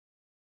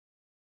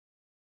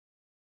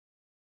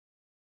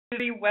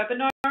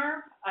webinar.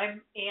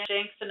 I'm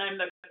Ingest, and I'm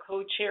the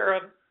co-chair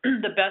of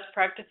the Best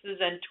Practices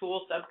and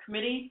Tools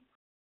Subcommittee.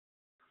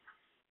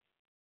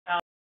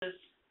 This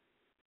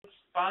is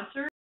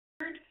sponsored.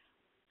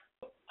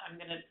 I'm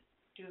going to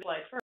do the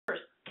slide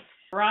first.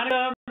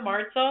 Veronica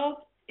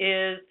Martzell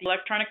is the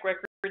electronic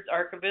records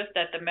archivist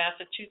at the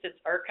Massachusetts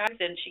Archives,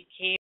 and she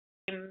came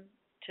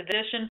to the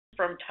position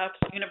from Tufts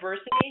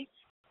University.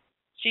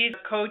 She's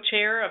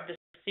co-chair of the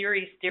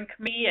SERI steering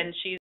committee, and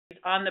she's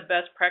on the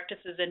Best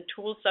Practices and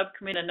Tools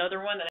Subcommittee, another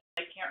one that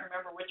I can't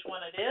remember which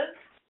one it is.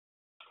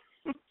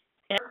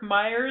 And Mark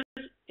Myers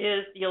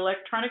is the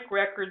electronic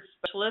records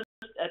specialist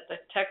at the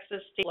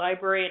Texas State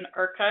Library and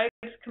Archives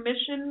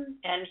Commission,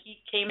 and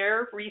he came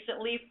there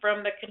recently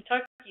from the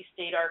Kentucky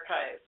State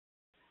Archives.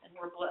 And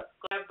we're glad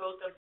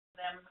both of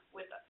them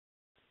with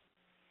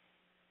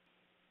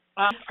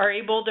us are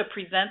able to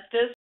present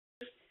this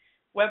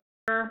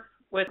webinar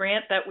with a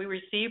grant that we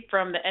received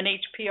from the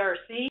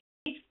NHPRC.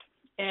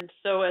 And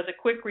so as a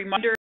quick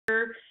reminder,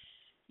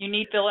 you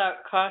need to fill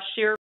out cost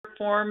share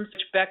forms,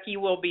 which Becky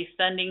will be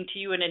sending to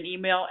you in an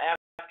email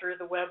after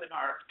the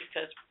webinar,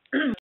 because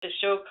to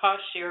show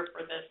cost share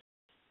for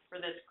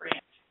this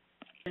grant.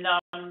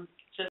 And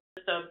just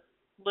a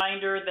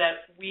reminder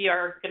that we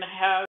are going to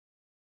have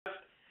a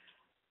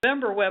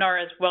November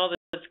webinar as well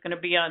that's going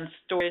to be on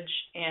storage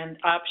and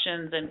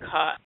options and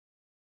costs.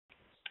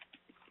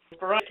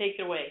 Veronica, take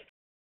it away.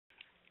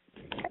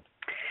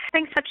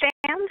 Thanks so much,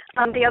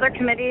 Ann. The other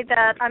committee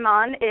that I'm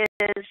on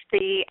is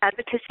the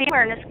Advocacy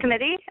Awareness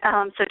Committee.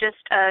 So just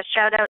a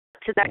shout out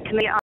to that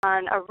committee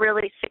on a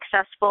really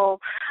successful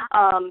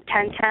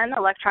 10/10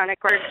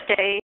 Electronic Records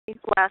Day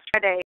last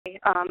Friday.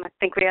 I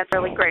think we had a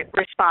really great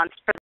response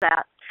for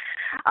that.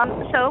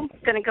 So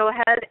going to go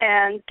ahead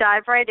and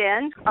dive right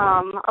in.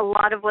 A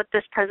lot of what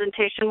this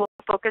presentation will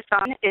focus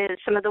on is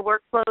some of the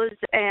workflows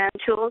and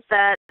tools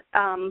that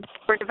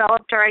were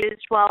developed or I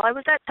used while I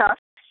was at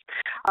Tufts.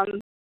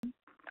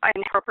 I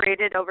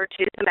incorporated over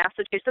to the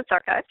Massachusetts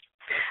Archives.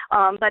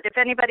 But if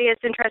anybody is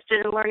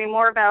interested in learning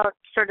more about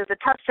sort of the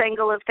Tufts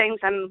angle of things,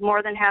 I'm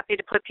more than happy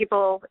to put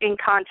people in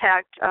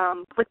contact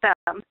with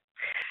them.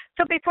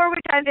 So before we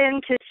dive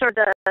into sort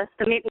of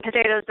the meat and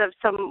potatoes of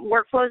some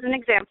workflows and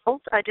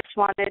examples, I just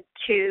wanted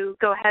to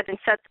go ahead and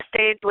set the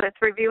stage with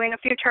reviewing a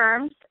few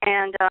terms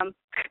and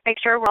make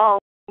sure we're all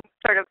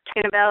sort of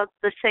talking about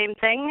the same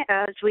thing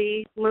as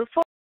we move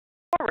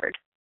forward.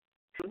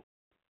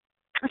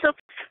 So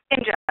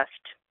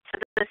ingest for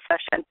this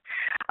session.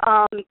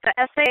 The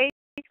SA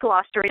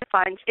glossary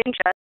defines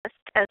ingest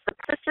as the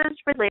processes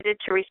related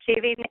to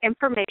receiving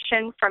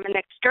information from an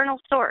external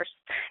source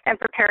and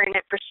preparing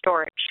it for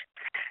storage.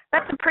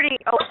 That's a pretty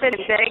open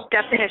and vague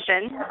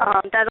definition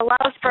that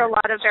allows for a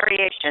lot of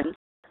variations.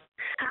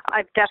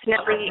 I've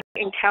definitely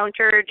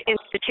encountered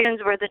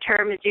institutions where the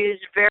term is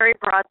used very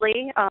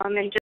broadly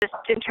and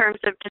just in terms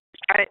of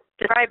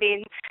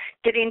describing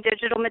getting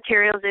digital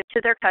materials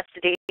into their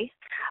custody,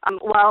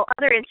 while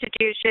other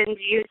institutions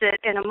use it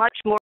in a much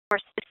more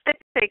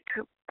specific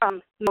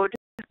mode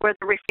where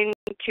they're referring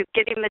to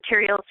getting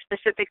materials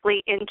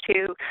specifically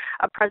into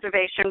a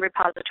preservation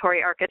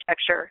repository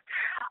architecture.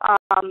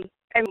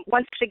 And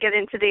once we get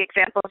into the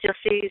examples, you'll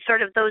see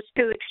sort of those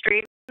two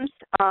extremes,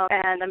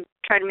 and I'm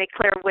trying to make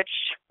clear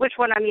which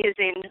one I'm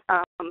using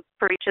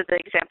for each of the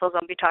examples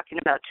I'll be talking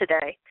about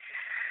today.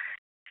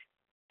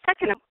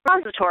 Second,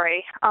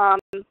 repository.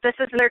 This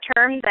is another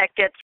term that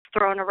gets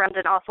thrown around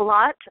an awful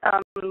lot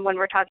when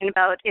we're talking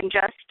about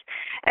ingest,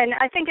 and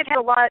I think it has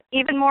a lot,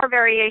 even more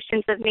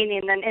variations of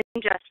meaning than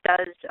ingest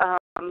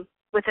does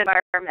with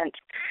environment.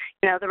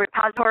 You know, the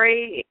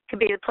repository could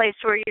be the place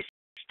where you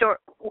store.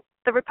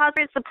 The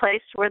repository is the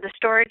place where the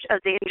storage of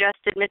the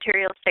ingested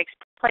materials takes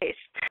place,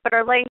 but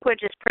our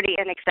language is pretty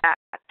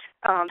inexact.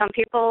 Some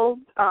people,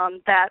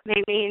 that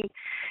may mean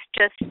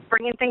just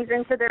bringing things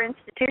into their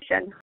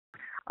institution,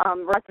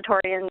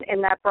 repository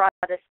in that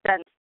broadest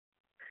sense.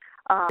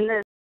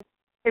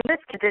 In this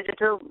case,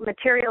 digital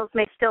materials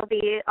may still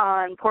be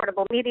on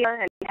portable media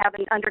and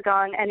haven't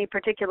undergone any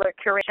particular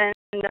curation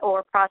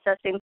or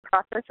processing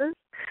processes.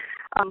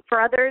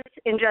 For others,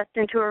 ingest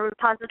into a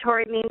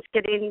repository means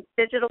getting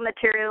digital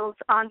materials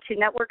onto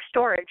network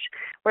storage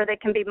where they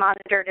can be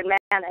monitored and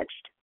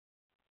managed.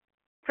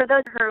 For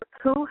those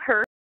who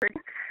heard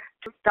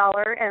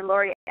Dollar and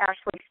Lori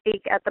Ashley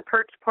speak at the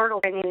PERTS portal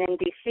training in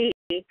DC,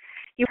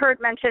 you heard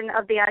mention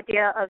of the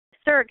idea of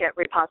surrogate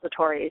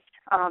repositories.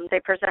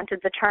 They presented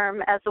the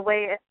term as a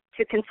way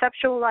to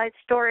conceptualize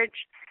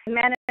storage and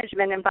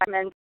management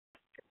environments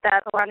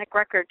that electronic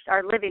records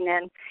are living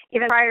in,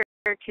 even prior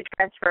to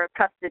transfer of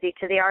custody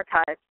to the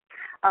archives.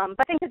 But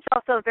I think it's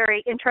also a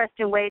very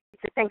interesting way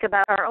to think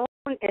about our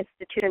own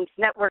institution's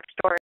network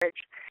storage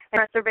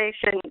and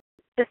preservation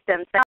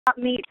systems that not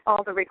meet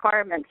all the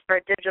requirements for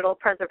a digital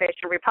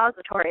preservation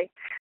repository,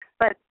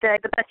 but the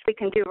best we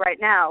can do right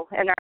now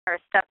and are a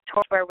step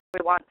towards where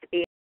we want to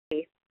be.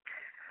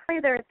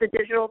 There's the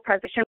digital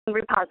preservation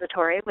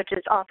repository, which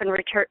is often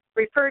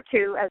referred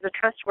to as a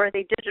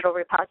trustworthy digital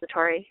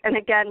repository. And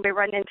again, we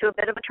run into a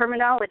bit of a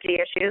terminology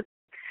issue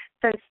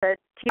since the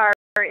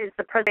TR is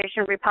the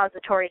preservation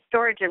repository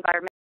storage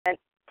environment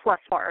plus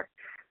more,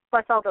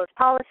 plus all those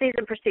policies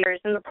and procedures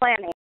and the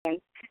planning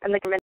and the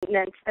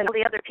commitments and all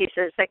the other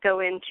pieces that go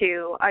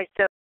into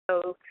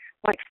ISO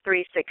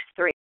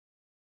 16363.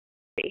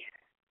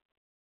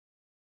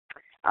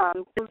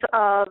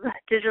 Of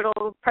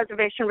digital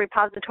preservation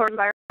repository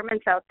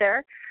environments out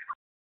there.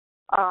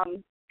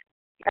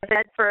 As I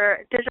said,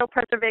 for digital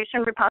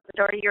preservation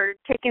repository, you're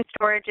taking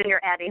storage and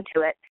you're adding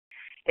to it.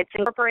 It's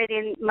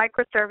incorporating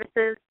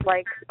microservices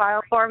like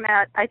file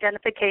format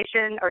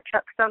identification or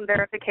checksum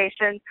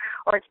verification,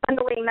 or it's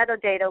bundling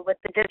metadata with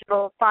the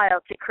digital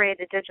file to create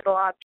a digital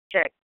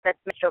object that's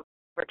matched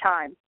over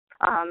time.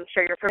 I'm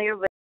sure you're familiar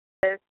with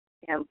this,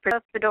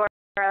 Fedora,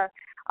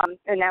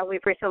 and now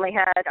we've recently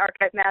had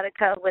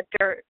Archivematica with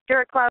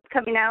DuraCloud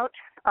coming out.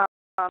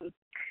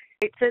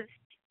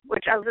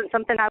 Which wasn't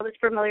something I was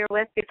familiar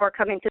with before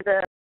coming to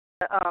the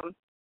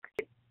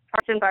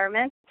arts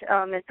environment.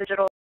 Is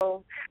digital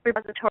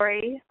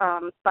repository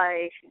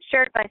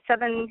shared by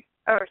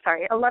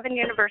 11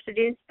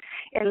 universities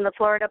in the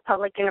Florida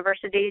Public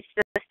University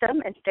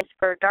system, and stands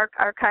for Dark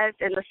Archives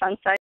in the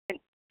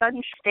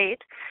Sunshine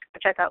State,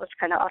 which I thought was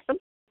kind of awesome.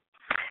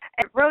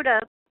 And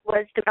RODA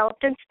was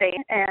developed in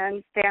Spain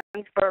and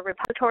stands for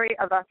Repository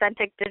of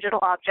Authentic Digital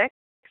Objects,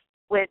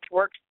 which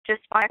works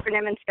just by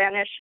acronym in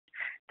Spanish,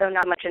 though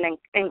not much in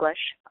English.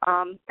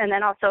 And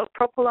then also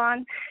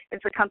Propylon is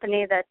a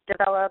company that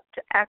developed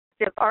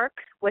ActiveArc,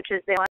 which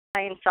is the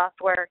online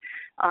software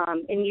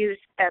in use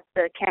at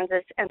the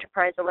Kansas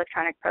Enterprise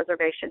Electronic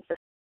Preservation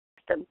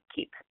System,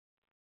 KEEP.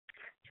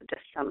 So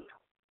just some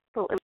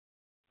little.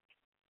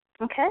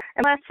 Okay,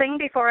 and last thing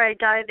before I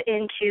dive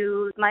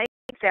into my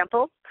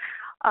example,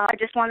 I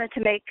just wanted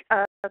to make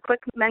a quick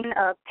mention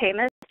of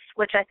PAMIS,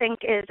 which I think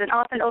is an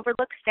often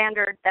overlooked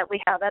standard that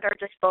we have at our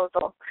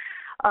disposal.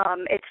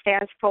 It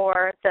stands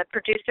for the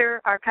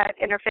Producer Archive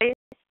Interface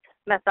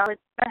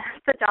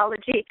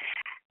Methodology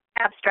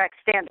Abstract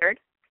Standard,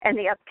 and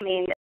the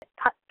upcoming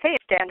PACE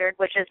standard,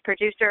 which is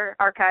Producer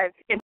Archive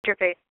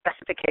Interface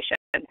Specification.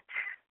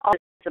 All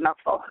is a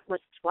mouthful,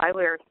 which is why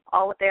we're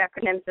all with the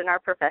acronyms in our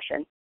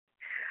profession.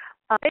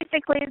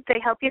 Basically, they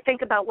help you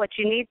think about what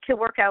you need to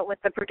work out with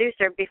the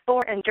producer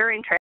before and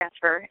during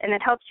transfer, and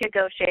it helps you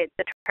negotiate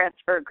the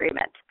transfer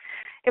agreement.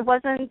 It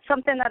wasn't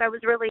something that I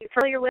was really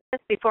familiar with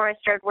before I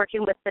started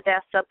working with the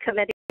DAS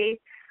subcommittee,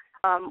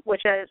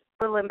 which is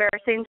a little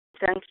embarrassing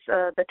since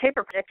the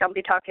paper project I'll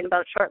be talking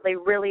about shortly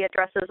really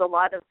addresses a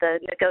lot of the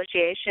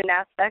negotiation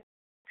aspects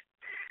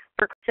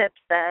for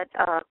tips that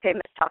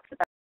PAMIS talks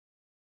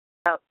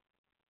about.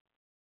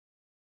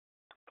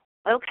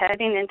 Okay,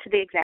 getting into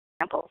the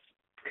examples.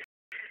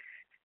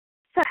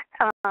 So,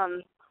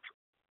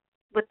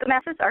 with the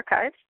Masses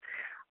Archives,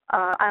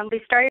 I'll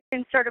be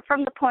starting sort of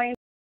from the point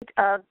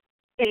of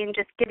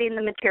just getting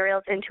the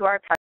materials into our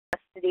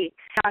custody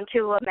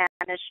onto a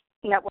managed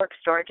network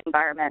storage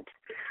environment.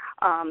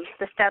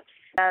 The steps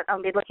that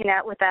I'll be looking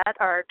at with that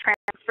are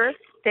transfer,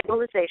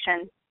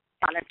 stabilization,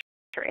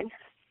 monitoring.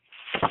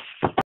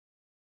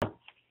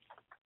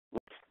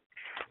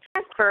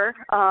 Transfer,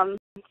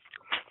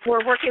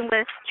 we're working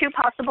with two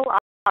possible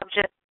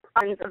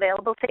options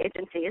available to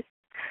agencies.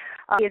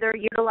 Either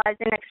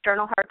utilizing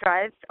external hard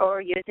drives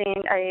or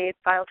using a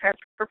file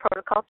transfer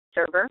protocol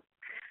server.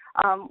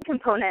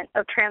 Component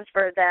of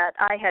transfer that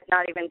I had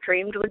not even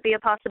dreamed would be a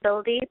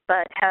possibility,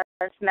 but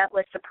has met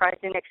with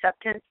surprising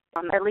acceptance,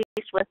 at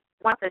least with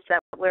one office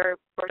that we're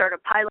sort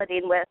of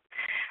piloting with,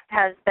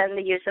 has been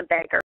the use of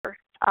Bagger.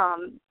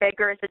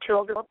 Bagger is a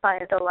tool developed by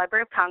the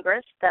Library of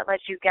Congress that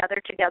lets you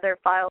gather together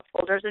files,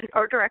 folders,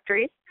 or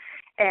directories,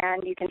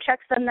 and you can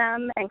checksum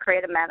them and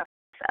create a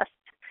manifest.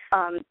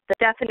 The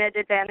definite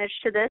advantage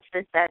to this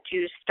is that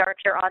you start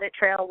your audit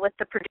trail with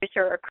the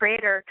producer or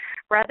creator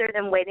rather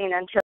than waiting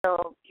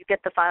until you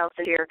get the files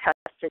into your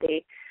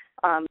custody.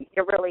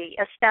 You're really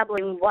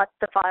establishing what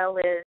the file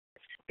is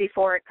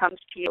before it comes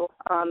to you,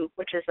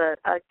 which is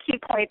a key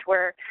point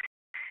where,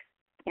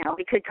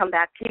 we could come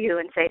back to you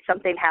and say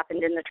something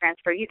happened in the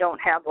transfer. You don't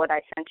have what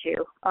I sent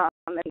you.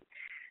 And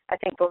I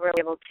think we'll really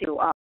be able to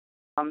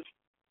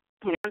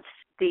enhance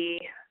the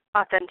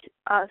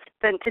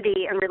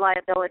authenticity and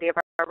reliability of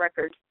our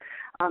records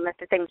if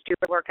the things do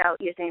work out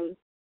using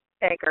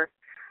Bagger.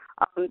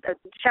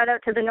 Shout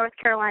out to the North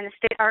Carolina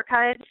State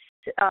Archives.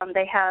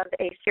 They have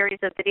a series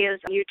of videos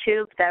on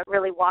YouTube that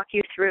really walk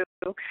you through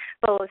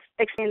both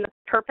explaining the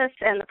purpose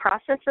and the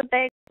process of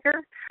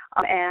Bagger,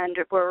 and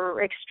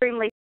were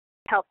extremely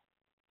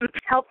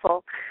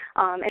helpful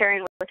in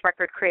sharing with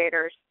record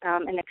creators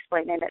and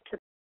explaining it to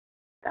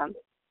them.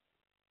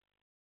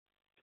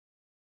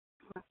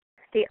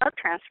 The other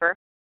transfer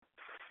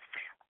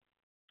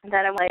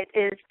that I like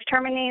is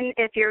determining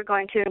if you're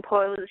going to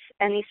impose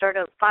any sort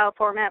of file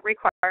format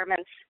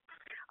requirements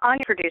on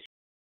your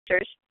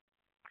producers,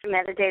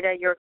 metadata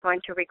you're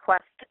going to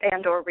request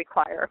and or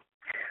require.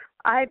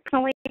 I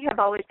personally have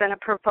always been a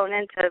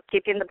proponent of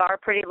keeping the bar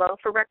pretty low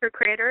for record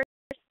creators.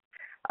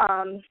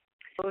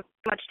 So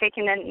much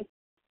taking in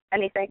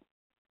anything,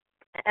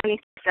 any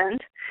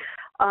send.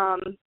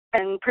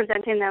 and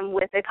presenting them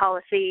with a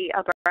policy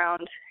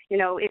around,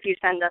 if you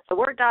send us a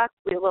Word doc,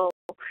 we will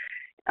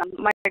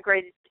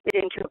migrate it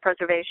into a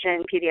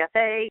preservation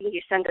PDFA.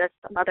 You send us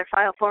some other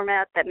file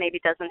format that maybe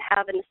doesn't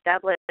have an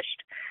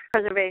established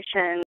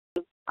preservation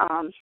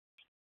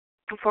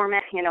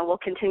format. We'll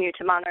continue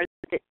to monitor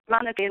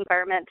the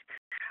environment,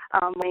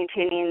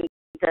 maintaining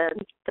the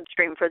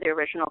substream for the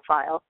original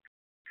file.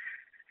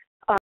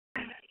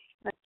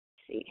 Let's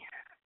see.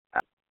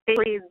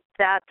 Basically,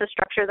 that's the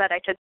structure that I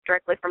took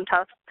directly from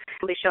Tufts.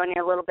 I'll be showing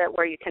you a little bit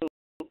where you can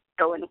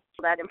go and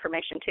pull that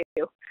information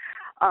too.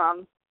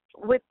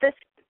 With this,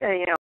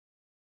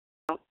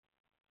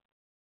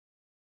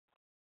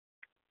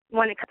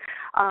 when it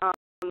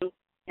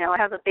I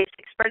have a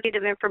basic spreadsheet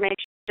of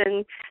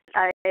information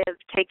I have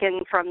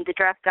taken from the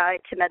draft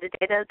guide to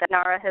metadata that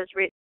NARA has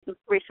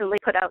recently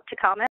put out to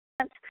comment.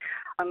 But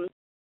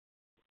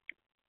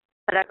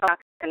I'm not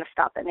going to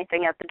stop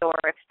anything at the door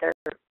if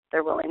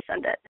they're willing to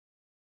send it.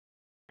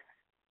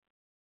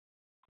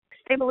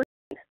 Stabilization.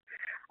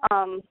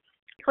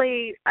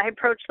 Basically, I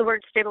approach the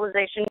word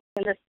stabilization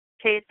in this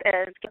case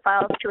as get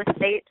files to a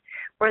state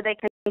where they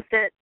can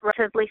sit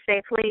relatively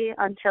safely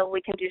until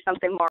we can do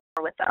something more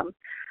with them.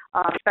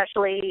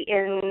 Especially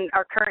in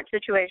our current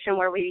situation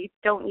where we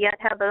don't yet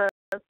have a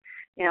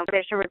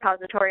foundation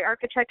repository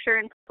architecture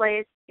in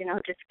place.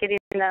 Just getting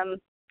them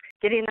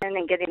in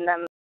and getting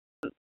them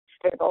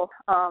stable.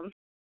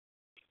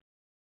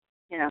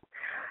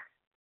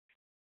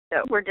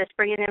 So we're just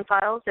bringing in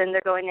files and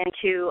they're going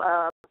into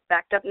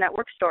backed up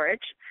network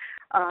storage.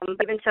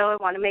 Even so, I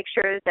want to make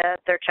sure that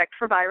they're checked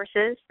for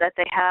viruses, that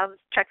they have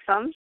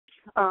checksums.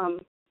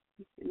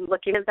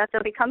 Looking at that,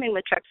 they'll be coming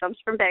with checksums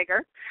from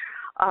Bagger.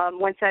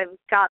 Once I've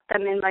got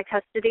them in my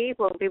custody,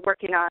 we'll be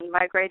working on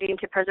migrating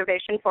to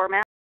preservation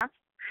formats,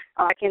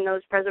 checking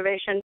those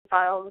preservation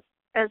files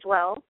as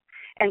well,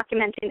 and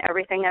documenting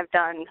everything I've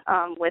done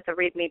with a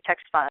README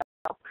text file.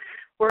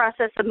 We're in the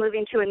process of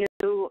moving to a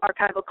new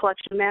archival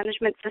collection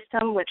management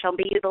system, which I'll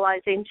be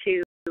utilizing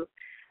to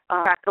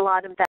track a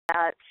lot of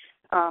that,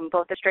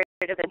 both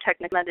administrative and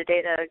technical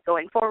metadata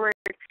going forward.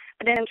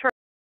 But in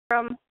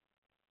interim,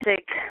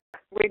 basic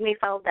README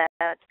file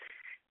that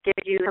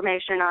gives you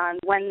information on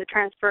when the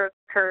transfer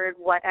occurred,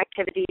 what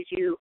activities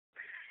you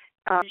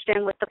engaged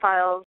in with the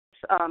files,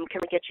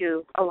 can get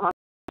you a long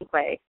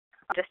way.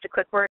 Just a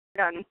quick word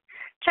on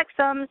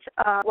checksums.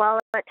 While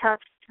at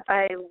Tufts,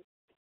 I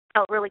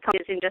felt really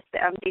comfortable using just the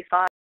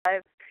MD5,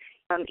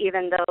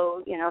 even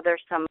though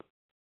there's some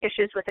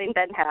issues with it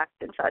been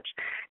hacked and such.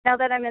 Now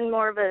that I'm in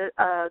more of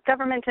a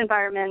government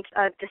environment,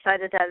 I've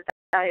decided that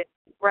I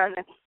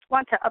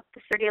want to up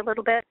the SERI a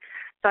little bit.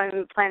 So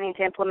I'm planning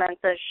to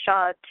implement the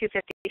SHA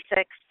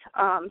 256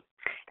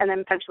 and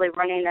then potentially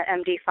running the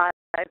MD5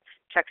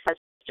 check as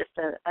just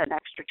an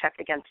extra check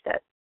against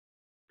it.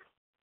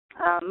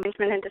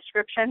 Management and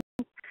description.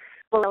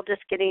 Well,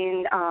 just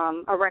getting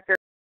a record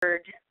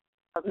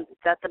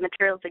that the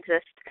materials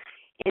exist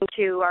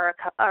into our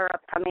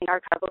upcoming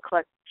archival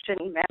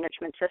collection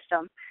management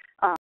system.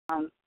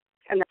 And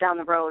then down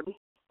the road,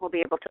 we'll be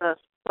able to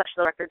flesh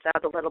the records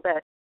out a little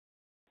bit.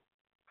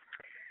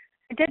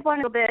 I did one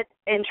a little bit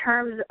in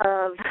terms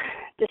of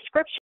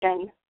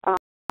description,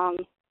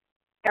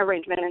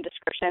 arrangement and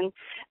description,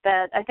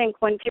 that I think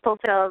when people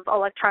think of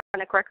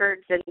electronic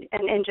records and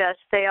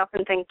ingest, they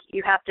often think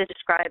you have to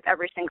describe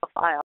every single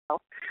file.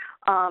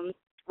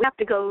 We have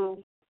to go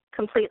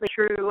completely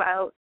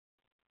throughout.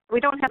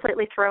 We don't have to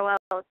completely throw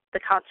out the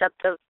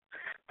concept of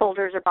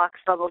folders or box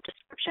level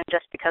description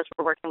just because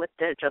we're working with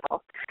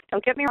digital.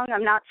 Don't get me wrong,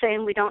 I'm not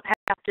saying we don't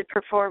have to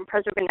perform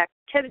preserving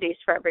activities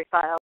for every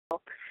file,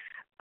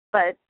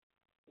 but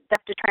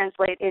have to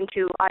translate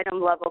into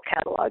item-level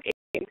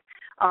cataloging.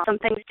 Some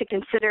things to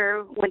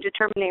consider when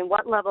determining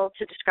what level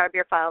to describe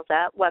your files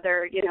at,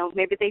 whether,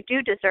 maybe they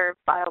do deserve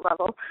file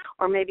level,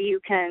 or maybe you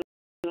can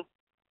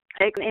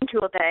take them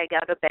into a bag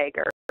out of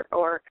Bagger,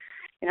 or,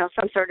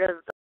 some sort of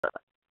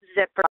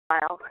zip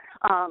file.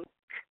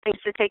 Things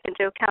to take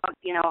into account,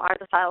 are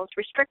the files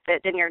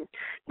restricted, and you're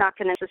not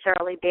going to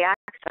necessarily be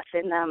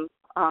accessing them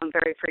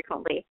very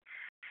frequently.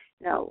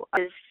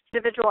 Is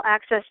individual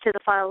access to the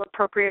file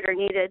appropriate or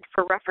needed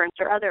for reference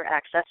or other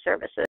access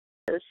services?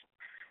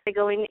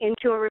 Going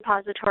into a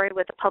repository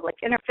with a public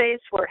interface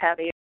where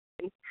having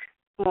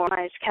more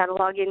organized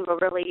cataloging will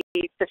really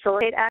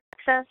facilitate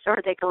access, or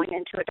are they going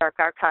into a dark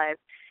archive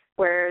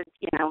where,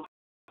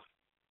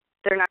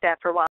 they're not that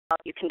for a while?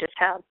 You can just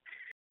have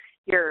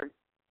your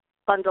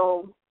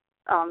bundle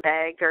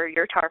bag or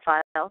your tar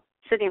file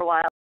sitting for a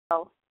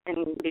while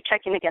and be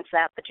checking against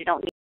that, but you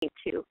don't need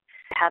to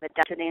have it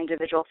down to the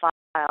individual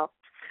file.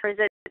 Or is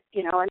it,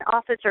 an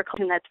office or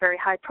collection that's very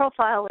high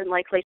profile and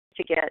likely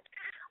to get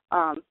a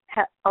lot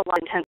of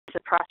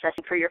intensive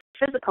processing for your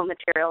physical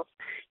materials?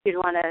 You'd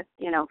want to,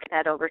 get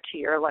that over to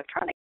your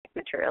electronic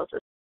materials as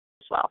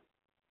well.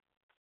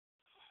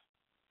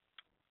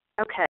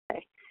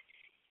 Okay.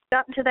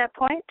 Gotten to that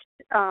point,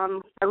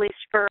 at least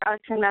for us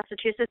in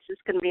Massachusetts,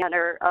 it's going to be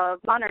under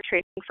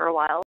monitoring for a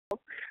while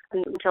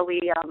until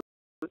we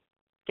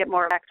get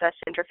more access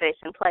interface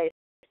in place.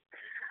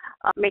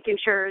 making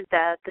sure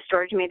that the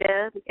storage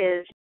media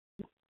is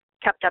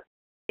kept up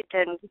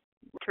and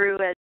through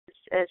as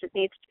it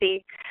needs to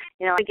be.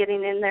 You know,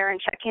 getting in there and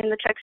checking the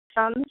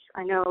checksums.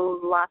 I know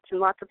lots and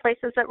lots of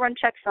places that run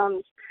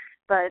checksums,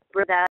 but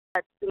for that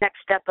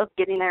next step of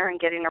getting there and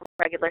getting a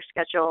regular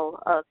schedule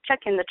of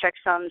checking the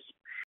checksums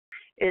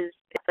is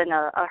been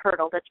a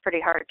hurdle that's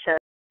pretty hard to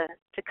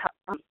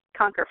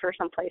conquer for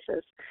some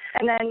places.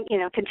 And then, you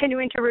know,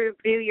 continuing to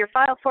review your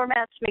file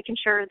formats, making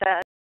sure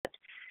that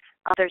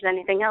if there's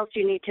anything else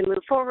you need to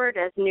move forward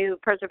as new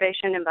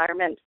preservation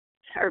environments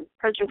or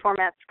preservation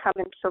formats come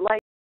into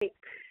light,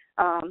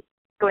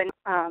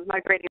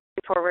 migrating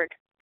forward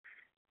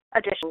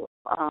additional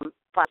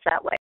files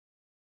that way.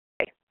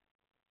 Okay.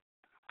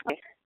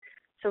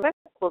 So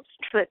we'll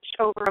switch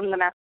over from the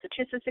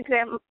Massachusetts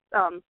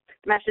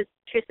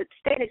Massachusetts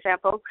state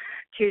example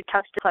to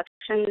Tufts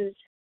collections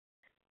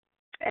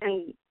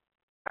and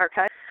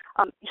archive.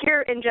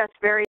 Here, Ingest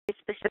very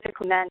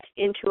specifically meant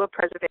into a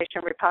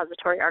preservation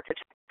repository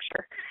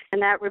architecture,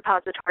 and that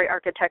repository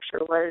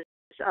architecture was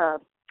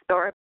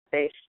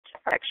DORA-based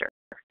architecture.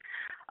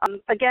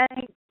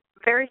 Again,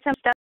 very simple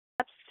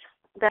steps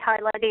that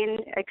highlighting,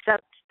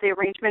 except the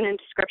arrangement and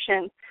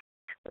description,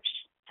 which,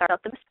 sorry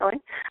about the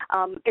misspelling,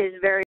 is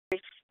very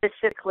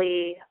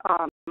specifically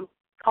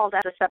called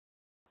as a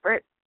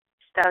separate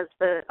as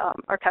the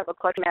archival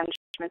collection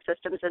management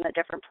systems in a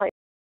different place,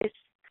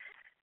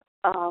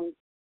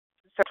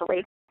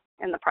 certainly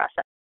in the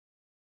process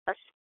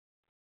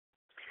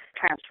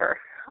transfer.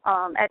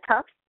 At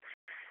Tufts,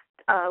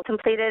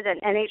 completed an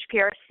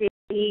NHPRC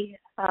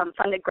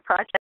funded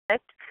project to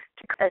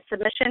create a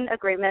submission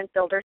agreement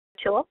builder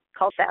tool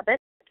called SABIT,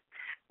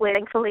 which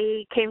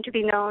thankfully came to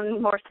be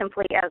known more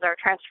simply as our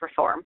transfer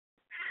form.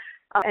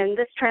 And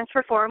this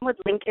transfer form would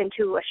link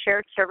into a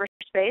shared server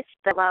space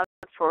that allowed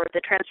for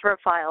the transfer of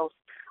files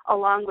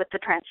along with the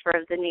transfer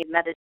of the needed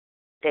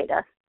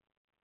metadata.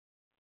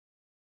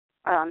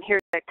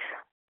 Here's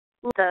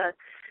the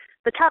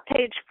top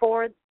page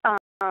for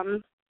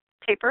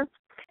paper,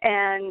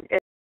 and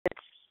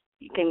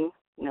you can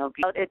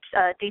it's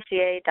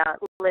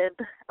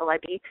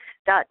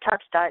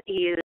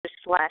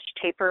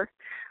dca.lib.tufts.edu/taper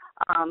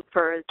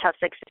for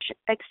Tufts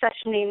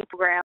accessioning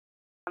program.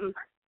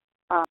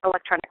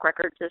 Electronic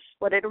records is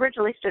what it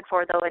originally stood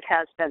for, though it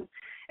has been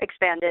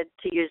expanded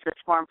to use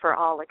this form for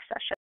all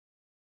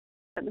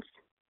accessions.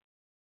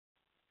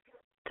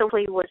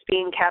 Totally was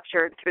being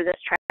captured through this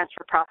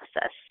transfer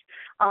process.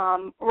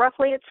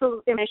 Roughly, it's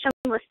the information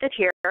listed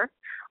here.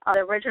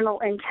 The original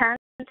intent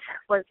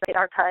was the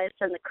archives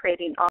and the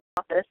creating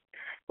office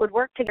would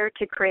work together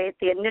to create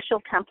the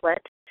initial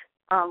template,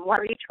 one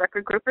for each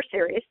record group or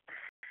series,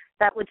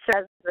 that would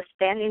serve as the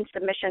standing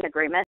submission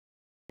agreement.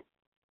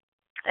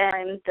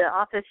 And the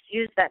office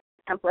used that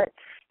template.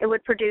 It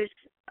would produce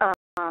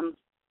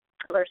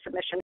their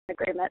submission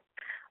agreement.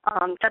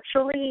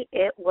 Conceptually,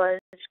 it was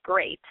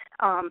great.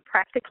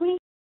 Practically,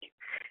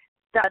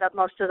 set up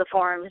most of the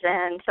forms,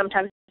 and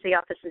sometimes the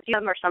offices used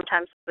them, or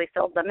sometimes we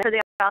filled them into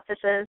the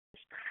offices.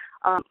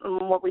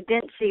 What we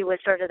didn't see was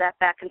sort of that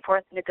back and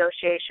forth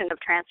negotiation of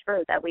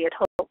transfer that we had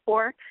hoped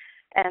for,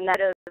 and that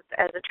has,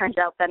 as it turns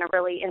out, been a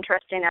really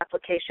interesting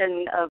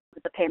application of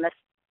the PAMIS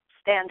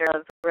standard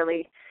of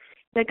really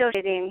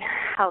negotiating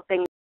how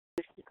things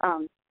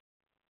are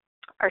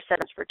set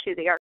for to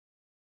the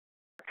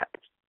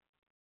archives.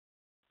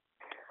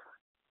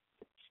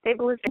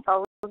 Stabilization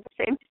followed the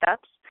same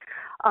steps.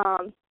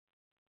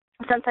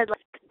 Since I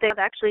left, they've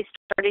actually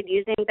started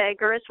using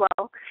Bagger as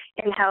well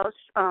in-house.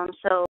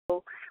 So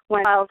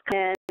when files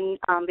come in,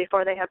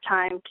 before they have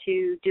time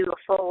to do a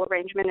full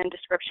arrangement and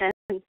description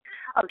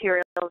of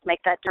materials,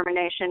 make that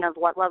determination of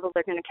what level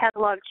they're going to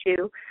catalog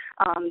to,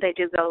 they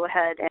do go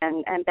ahead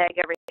and bag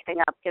everything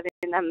up,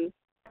 giving them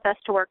the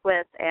best to work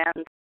with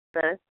and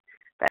the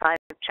 5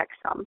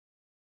 checksum.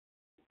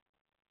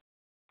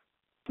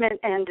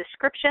 And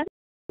description.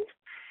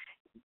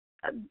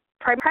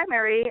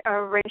 Primary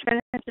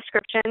arrangement and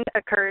description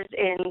occurs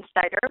in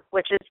CIDR,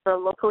 which is the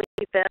locally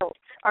built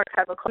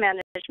archival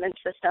management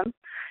system.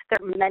 There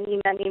are many,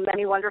 many,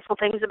 many wonderful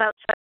things about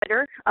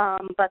CIDR,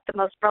 but the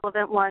most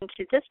relevant one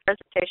to this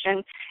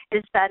presentation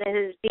is that it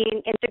is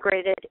being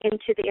integrated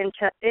into the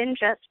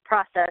ingest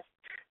process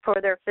for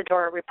their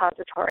Fedora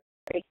repository.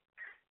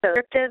 So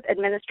descriptive,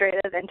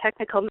 administrative, and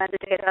technical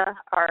metadata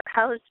are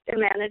housed and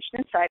managed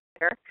in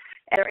CIDR,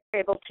 and they're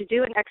able to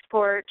do an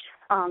export,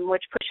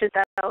 which pushes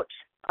out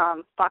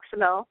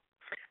FOXML,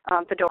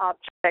 Fedora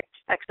object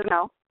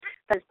XML,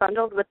 that is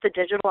bundled with the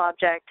digital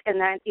object, and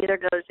that either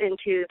goes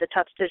into the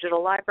Tufts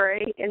Digital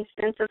Library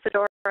instance of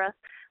Fedora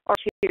or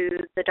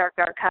to the Dark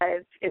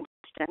Archive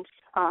instance.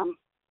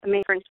 The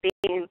main difference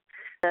being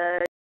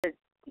the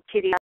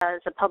TDI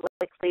has a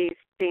publicly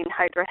seen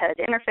Hydra head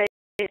interface.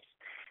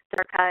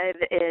 The archive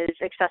is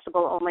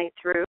accessible only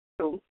through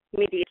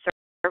media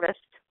service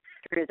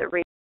through the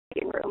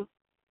reading room.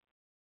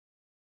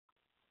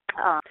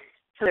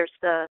 So there's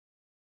the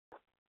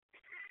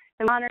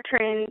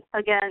monitoring,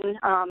 again,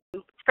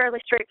 fairly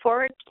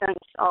straightforward since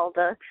all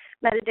the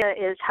metadata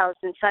is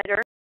housed in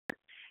CIDR.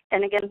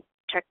 And again,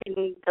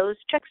 checking those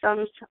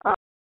checksums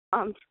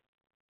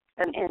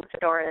in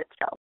Fedora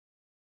itself.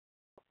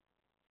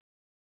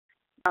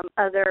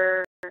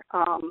 Other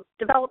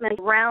development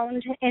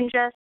around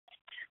Ingest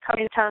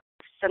coming to us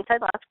since I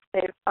left.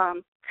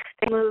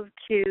 They moved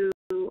to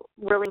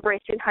really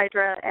embracing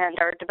Hydra and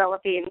are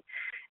developing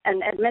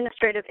an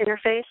administrative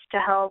interface to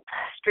help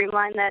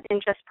streamline that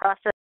ingest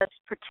process,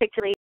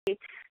 particularly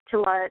to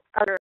let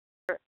other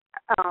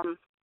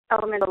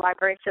elements of the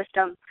library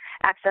system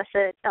access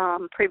it.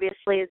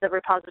 Previously, the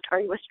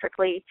repository was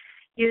strictly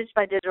used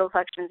by digital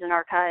collections and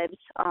archives.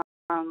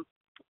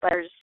 But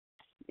there's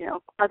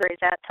other areas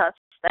at Tufts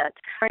that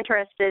are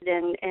interested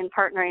in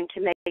partnering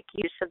to make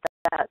use of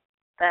that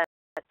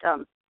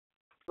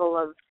level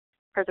of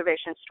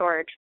preservation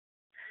storage.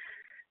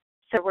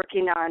 So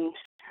working on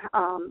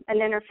an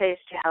interface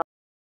to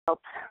help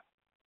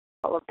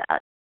all of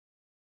that.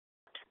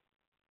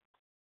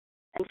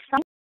 And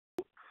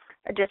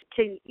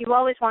you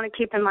always want to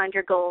keep in mind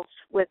your goals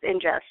with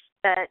Ingest,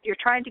 that you're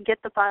trying to get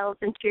the files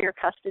into your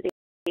custody,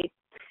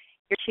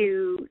 you're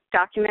to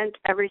document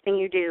everything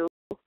you do.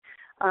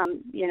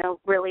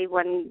 Really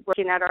when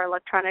looking at our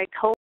electronic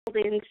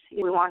holdings,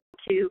 we want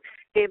to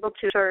be able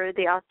to ensure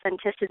the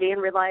authenticity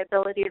and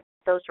reliability of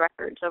those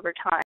records over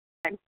time.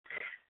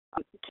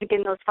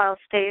 Keeping those files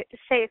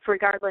safe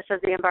regardless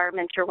of the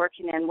environment you're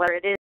working in, whether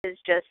it is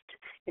just,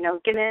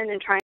 getting in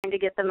and trying to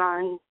get them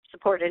on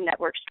supported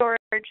network storage,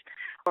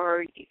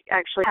 or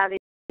actually having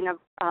a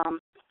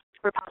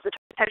repository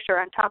texture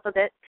on top of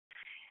it.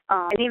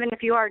 And even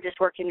if you are just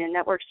working in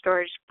network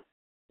storage,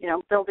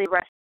 building the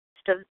rest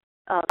of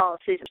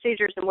policies,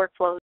 procedures, and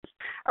workflows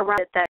around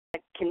it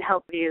that can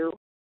help you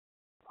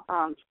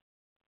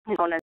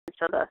components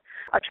of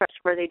a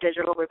trustworthy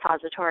digital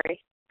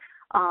repository.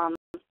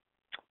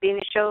 Being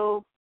to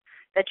show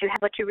that you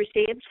have what you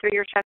received through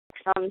your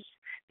checksums,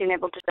 being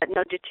able to that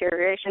no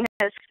deterioration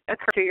has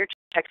occurred through your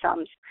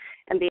checksums,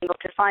 and being able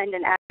to find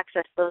and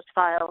access those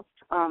files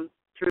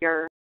through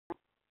your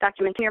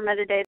documenting your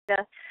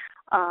metadata,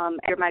 and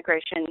your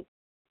migration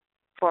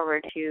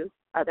forward to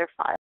other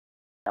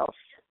files.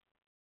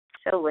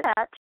 So with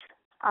that,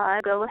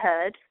 I go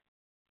ahead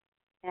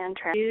and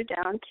turn you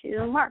down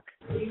to Mark.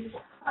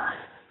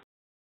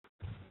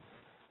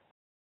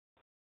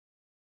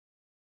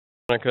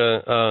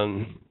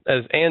 Monica,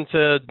 as Ann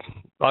said,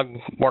 I'm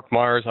Mark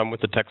Myers. I'm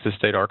with the Texas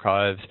State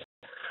Archives.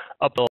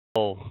 Up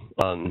until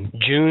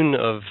June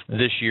of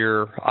this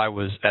year, I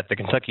was at the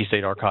Kentucky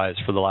State Archives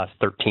for the last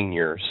 13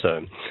 years. So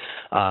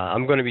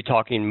I'm going to be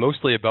talking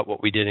mostly about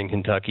what we did in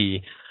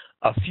Kentucky,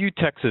 a few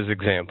Texas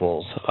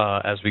examples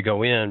as we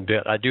go in,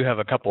 but I do have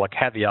a couple of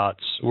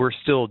caveats. We're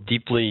still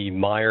deeply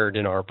mired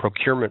in our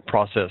procurement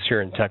process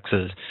here in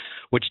Texas,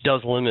 which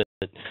does limit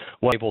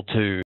what I'm able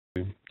to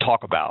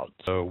talk about.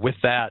 So with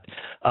that,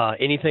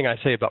 anything I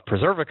say about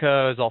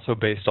Preservica is also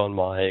based on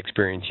my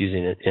experience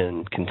using it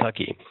in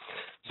Kentucky.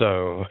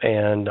 So,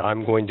 and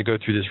I'm going to go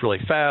through this really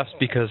fast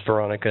because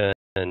Veronica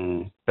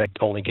and Beck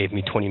only gave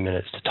me 20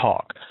 minutes to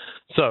talk.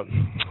 So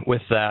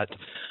with that,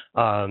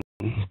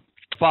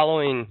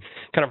 following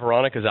kind of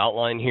Veronica's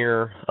outline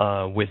here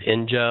with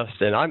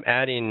Ingest, and I'm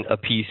adding a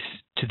piece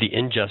to the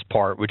Ingest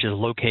part, which is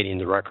locating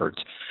the records.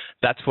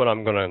 That's what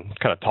I'm going to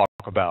kind of talk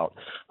about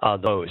the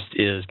most,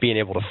 is being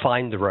able to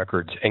find the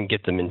records and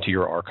get them into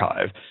your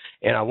archive.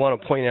 And I want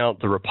to point out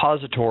the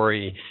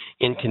repository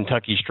in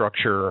Kentucky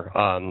structure.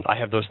 I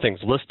have those things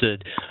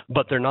listed,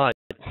 but they're not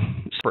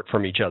separate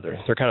from each other.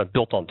 They're kind of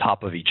built on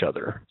top of each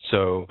other.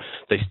 So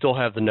they still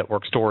have the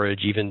network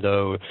storage, even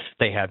though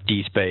they have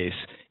DSpace,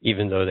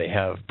 even though they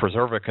have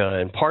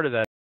Preservica. And part of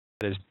that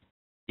is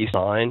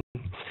design,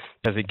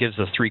 because it gives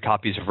us 3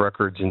 copies of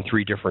records in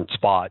 3 different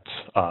spots,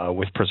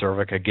 with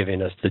Preservica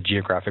giving us the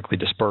geographically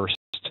dispersed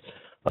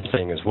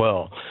thing as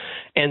well.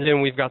 And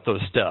then we've got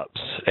those steps,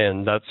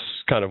 and that's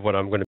kind of what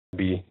I'm going to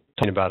be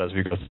talking about as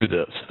we go through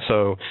this.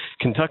 So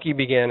Kentucky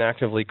began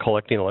actively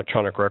collecting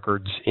electronic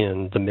records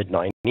in the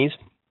mid-90s.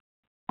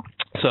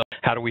 So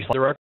how do we find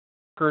the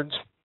records?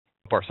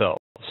 Ourselves.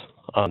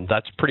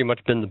 That's pretty much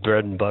been the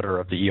bread and butter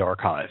of the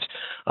e-archives.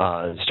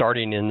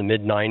 Starting in the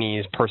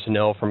mid-90s,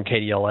 personnel from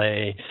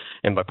KDLA,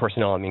 and by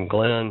personnel I mean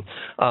Glenn,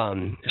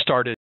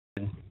 started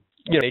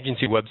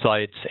agency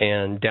websites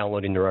and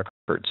downloading the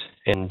records.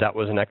 And that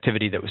was an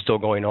activity that was still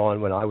going on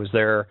when I was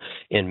there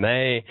in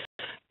May.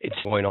 It's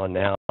going on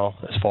now,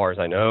 as far as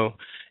I know.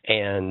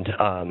 And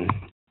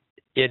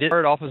it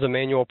started off as a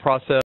manual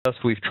process.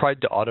 We've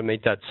tried to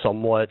automate that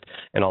somewhat,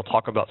 and I'll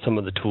talk about some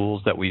of the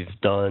tools that we've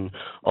done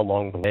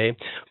along the way.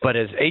 But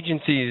as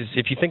agencies,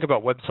 if you think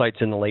about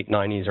websites in the late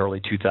 90s,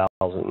 early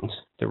 2000s,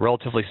 they're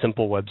relatively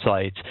simple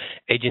websites.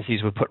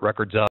 Agencies would put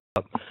records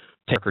up,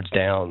 take records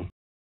down,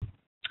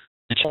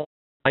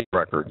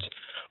 records,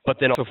 but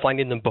then also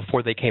finding them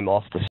before they came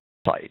off the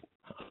site.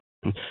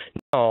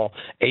 Now,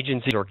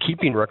 agencies are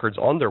keeping records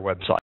on their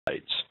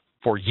websites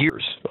for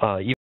years,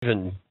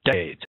 even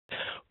decades.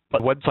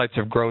 But websites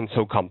have grown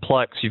so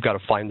complex, you've got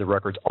to find the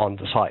records on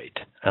the site.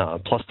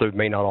 Plus, they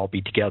may not all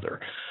be together.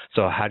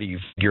 So how do you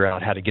figure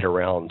out how to get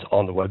around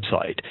on the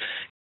website?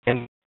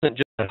 And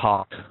it isn't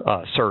hoc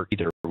cert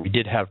either. We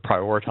did have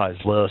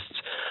prioritized lists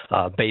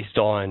based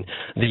on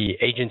the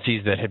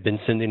agencies that had been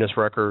sending us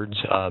records,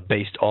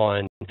 based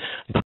on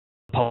the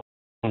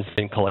publications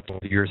been collecting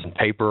years in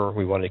paper.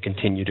 We wanted to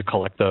continue to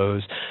collect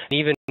those, and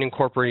even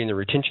incorporating the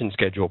retention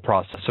schedule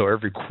process. So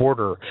every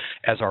quarter,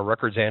 as our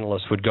records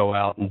analysts would go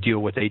out and deal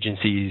with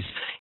agencies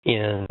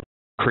in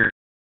creating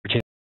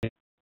retention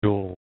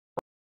schedule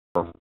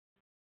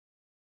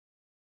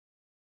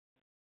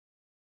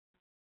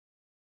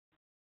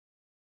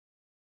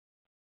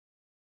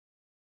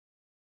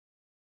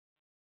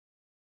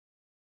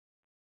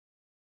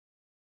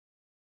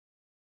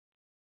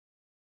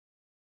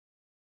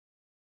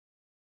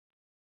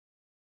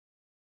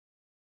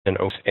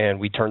and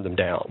we turned them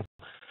down.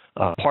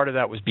 Part of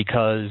that was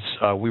because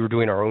we were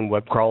doing our own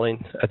web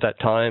crawling at that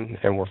time,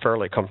 and we're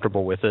fairly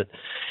comfortable with it.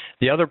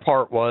 The other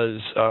part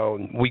was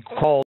we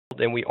crawled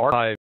and we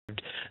archived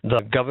the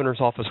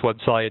governor's office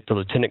website, the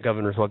lieutenant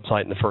governor's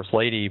website, and the first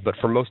lady, but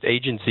for most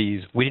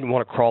agencies, we didn't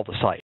want to crawl the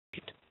site.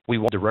 We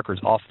wanted the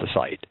records off the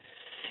site.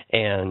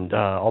 And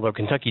although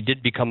Kentucky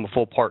did become a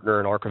full partner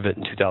in Archivit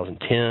in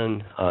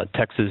 2010,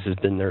 Texas has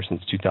been there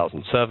since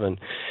 2007.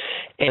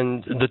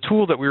 And the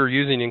tool that we were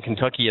using in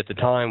Kentucky at the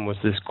time was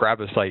this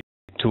grab-a-site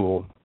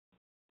tool.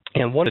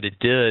 And what it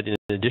did, in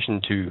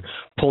addition to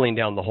pulling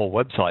down the whole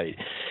website,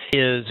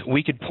 is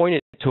we could point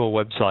it to a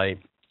website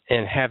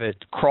and have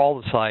it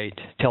crawl the site,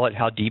 tell it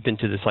how deep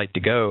into the site to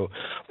go,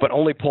 but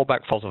only pull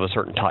back files of a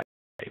certain type.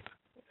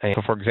 And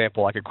so, for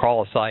example, I could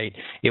crawl a site,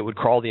 it would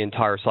crawl the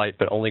entire site,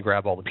 but only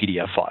grab all the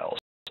PDF files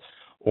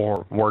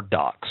or Word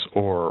docs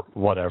or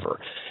whatever.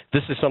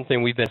 This is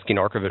something we've been asking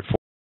Archivit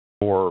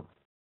for.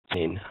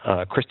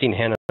 Christine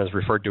Hanna has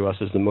referred to us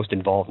as the most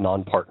involved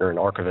non-partner in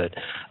Archivit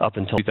up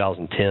until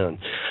 2010.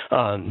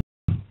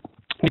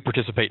 We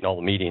participate in all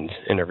the meetings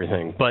and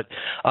everything. But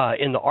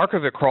in the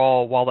Archivit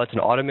crawl, while that's an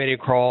automated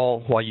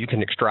crawl, while you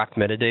can extract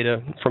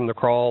metadata from the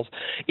crawls,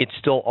 it's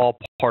still all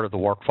part of the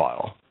work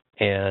file.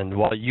 And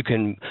while you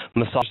can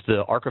massage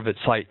the Archivit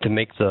site to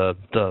make the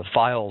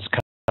files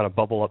kind of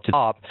bubble up to the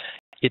top,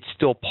 it's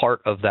still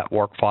part of that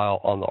work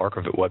file on the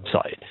Archivit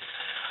website.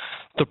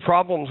 The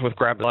problems with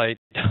grab-a-site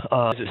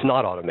is it's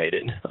not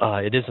automated.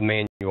 It is a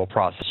manual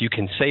process. You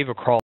can save a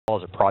crawl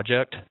as a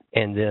project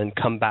and then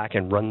come back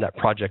and run that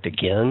project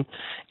again,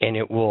 and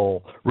it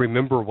will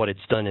remember what it's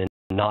done and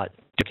not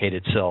duplicate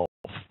itself,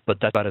 but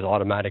that's about as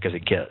automatic as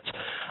it gets.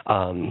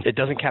 It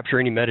doesn't capture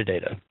any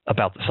metadata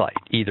about the site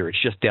either.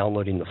 It's just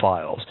downloading the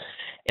files.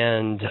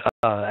 And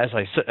as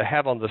I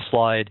have on the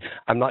slide,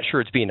 I'm not sure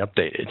it's being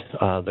updated.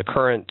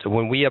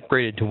 When we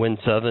upgraded to Win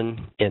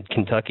 7 in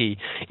Kentucky,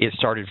 it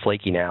started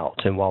flaking out.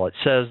 And while it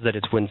says that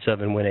it's Win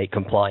 7, Win 8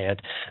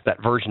 compliant,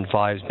 that version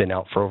 5 has been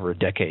out for over a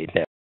decade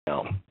now.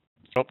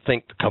 I don't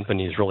think the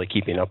company is really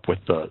keeping up with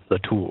the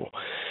tool.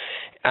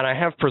 And I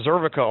have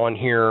Preservica on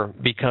here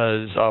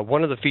because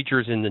one of the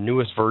features in the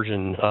newest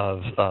version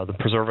of the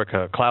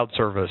Preservica cloud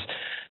service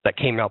that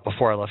came out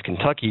before I left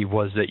Kentucky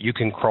was that you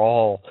can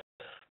crawl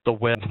the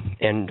web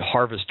and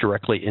harvest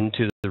directly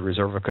into the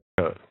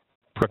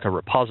Preservica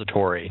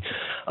repository,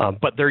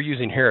 but they're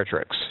using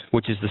Heritrix,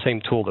 which is the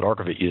same tool that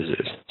Archivit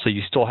uses. So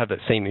you still have that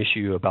same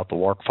issue about the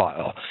work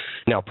file.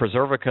 Now,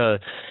 Preservica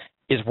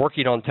is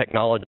working on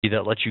technology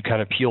that lets you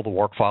kind of peel the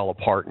work file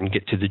apart and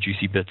get to the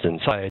juicy bits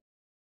inside,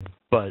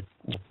 but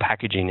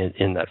packaging it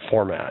in that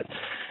format.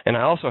 And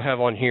I also have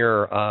on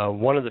here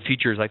one of the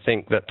features I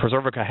think that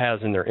Preservica has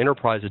in their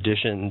Enterprise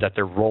Edition that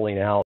they're rolling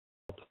out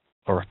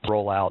or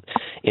roll out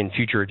in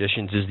future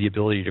editions is the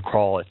ability to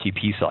crawl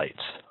FTP sites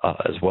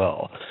as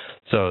well.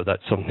 So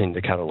that's something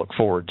to kind of look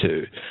forward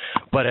to.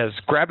 But as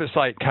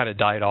grab-a-site kind of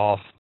died off,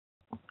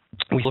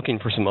 we're looking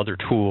for some other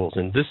tools,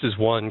 and this is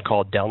one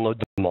called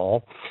Download Them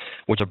All,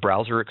 which is a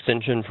browser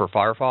extension for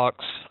Firefox.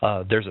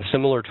 There's a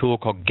similar tool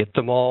called Get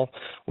Them All,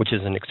 which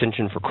is an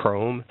extension for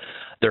Chrome.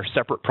 They're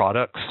separate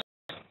products,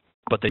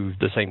 but they do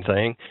the same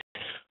thing.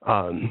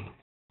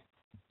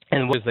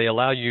 And what they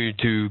allow you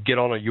to get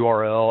on a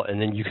URL, and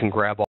then you can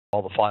grab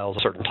all the files of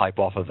a certain type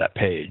off of that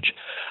page.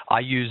 I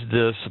used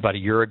this about a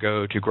year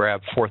ago to grab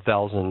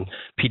 4,000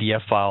 PDF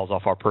files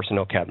off our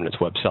personnel cabinet's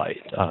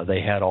website. They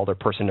had all their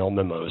personnel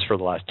memos for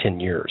the last 10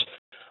 years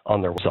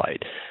on their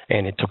website,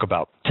 and it took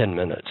about 10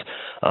 minutes.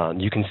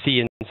 You can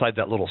see inside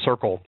that little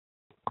circle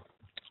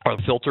are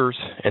the filters,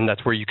 and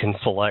that's where you can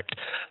select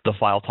the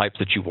file types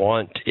that you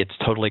want. It's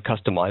totally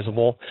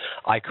customizable.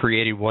 I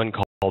created one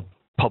called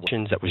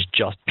Publications that was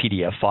just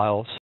PDF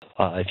files.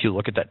 If you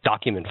look at that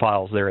document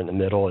files there in the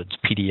middle, it's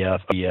PDF,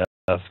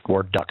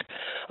 Word doc.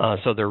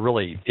 So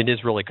it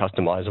is really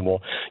customizable.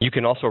 You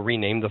can also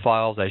rename the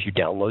files as you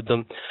download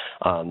them.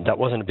 That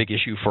wasn't a big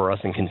issue for us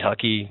in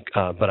Kentucky,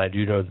 but I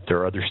do know that there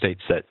are other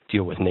states that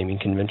deal with naming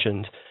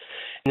conventions.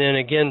 And then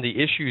again, the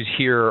issues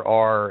here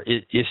are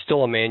it is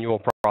still a manual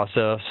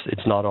process.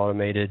 It's not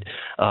automated.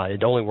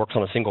 It only works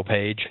on a single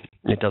page.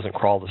 It doesn't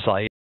crawl the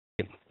site.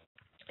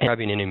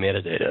 Grabbing any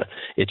metadata.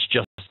 It's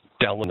just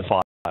downloading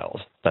the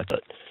files. That's it.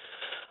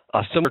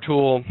 A similar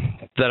tool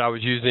that I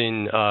was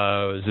using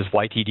was this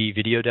YTD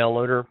video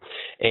downloader,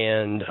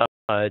 and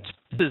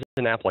this is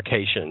an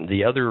application.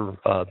 The other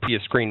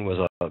previous screen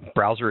was a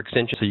browser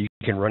extension, so you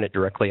can run it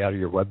directly out of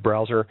your web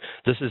browser.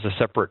 This is a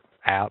separate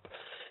app,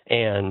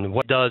 and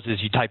what it does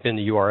is you type in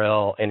the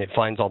URL, and it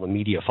finds all the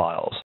media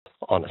files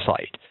on the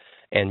site,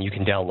 and you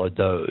can download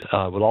those.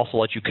 It will also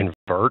let you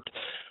convert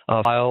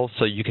files,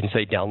 so you can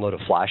say download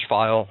a Flash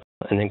file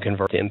and then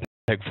convert to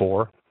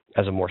MPEG-4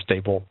 as a more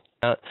stable.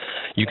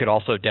 You could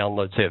also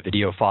download, say, a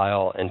video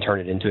file and turn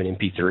it into an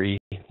MP3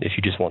 if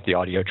you just want the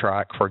audio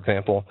track, for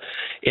example.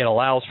 It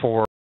allows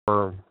for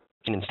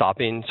and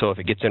stopping, so if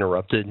it gets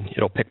interrupted,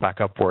 it'll pick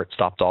back up where it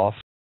stopped off.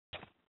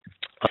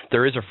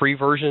 There is a free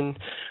version.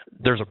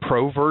 There's a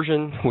pro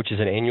version, which is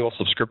an annual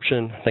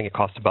subscription. I think it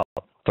costs about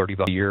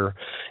 $30 a year.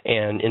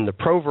 And in the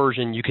pro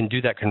version, you can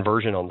do that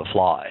conversion on the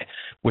fly.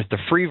 With the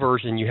free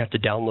version, you have to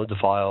download the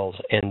files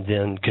and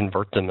then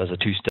convert them as a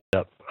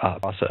two-step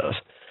process.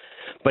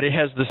 But it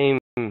has the same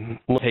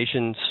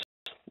limitations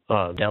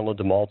Download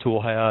Them All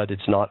tool had.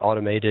 It's not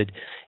automated.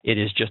 It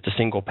is just a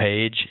single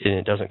page, and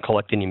it doesn't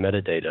collect any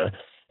metadata.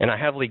 And I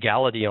have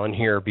legality on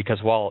here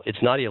because while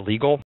it's not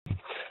illegal,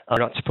 I'm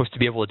not supposed to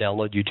be able to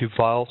download YouTube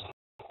files.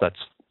 That's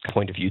the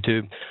point of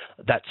YouTube.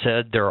 That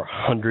said, there are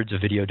hundreds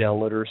of video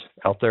downloaders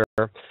out there.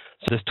 So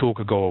this tool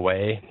could go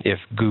away if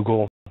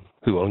Google,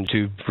 who owns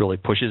YouTube, really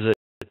pushes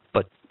it,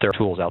 but there are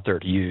tools out there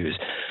to use.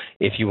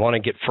 If you want to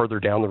get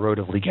further down the road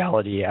of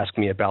legality, ask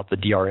me about the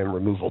DRM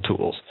removal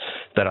tools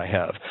that I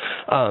have.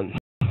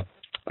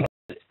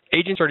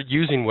 Agents started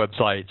using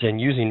websites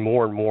and using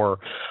more and more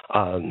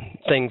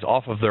things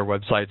off of their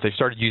websites. They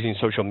started using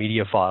social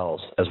media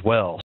files as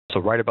well. So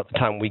right about the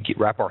time we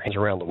wrap our hands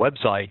around the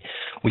website,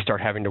 we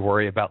start having to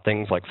worry about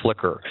things like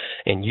Flickr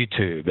and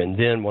YouTube. And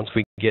then once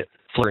we get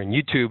Flickr and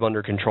YouTube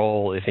under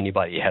control, if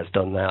anybody has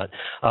done that,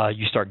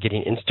 you start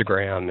getting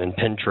Instagram and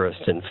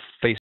Pinterest and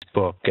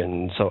Facebook.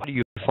 And so how do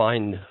you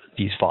find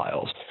these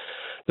files?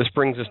 This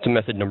brings us to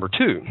method number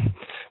 2,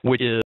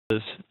 which is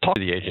talk to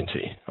the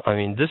agency. I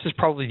mean, this is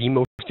probably the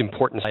most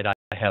important slide I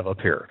have up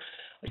here.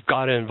 You've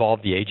got to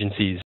involve the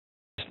agencies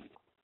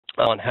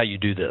on how you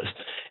do this,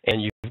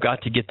 and you've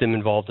got to get them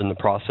involved in the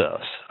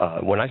process.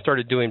 When I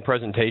started doing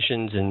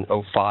presentations in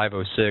 05,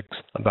 06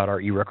 about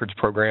our e-records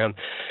program,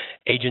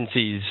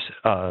 agencies,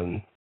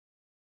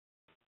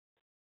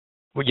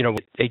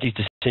 agencies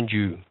to send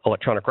you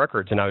electronic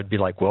records, and I would be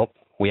like, well,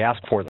 we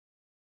asked for them.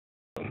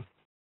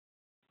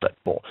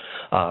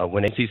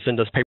 When agencies send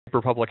us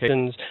paper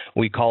publications,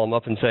 we call them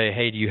up and say,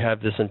 hey, do you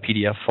have this in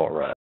PDF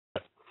format?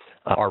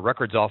 Our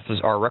records office,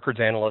 our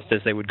records analysts,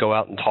 as they would go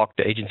out and talk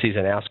to agencies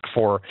and ask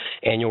for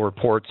annual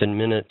reports and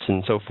minutes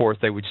and so forth,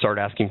 they would start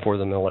asking for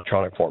them in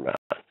electronic format.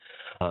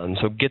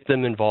 So get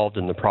them involved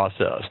in the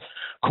process.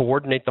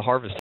 Coordinate the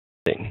harvesting.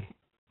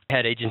 I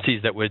had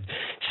agencies that would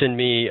send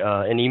me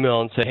an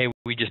email and say, hey,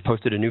 we just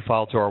posted a new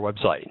file to our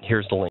website.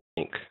 Here's the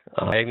link.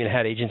 I even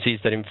had agencies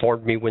that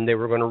informed me when they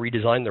were going to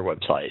redesign their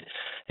website.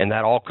 And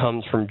that all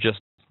comes from just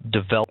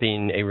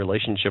developing a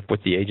relationship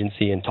with the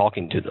agency and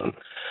talking to them.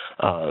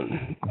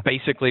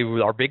 Basically,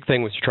 our big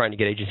thing was trying to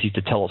get agencies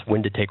to tell us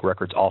when to take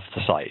records off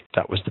the site.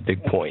 That was the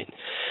big point.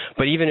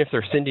 But even if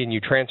they're sending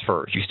you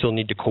transfers, you still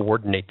need to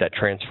coordinate that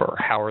transfer.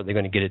 How are they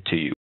going to get it to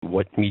you?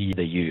 What media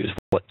they use?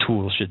 What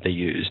tools should they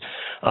use?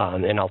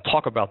 And I'll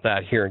talk about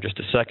that here in just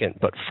a second.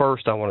 But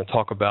first, I want to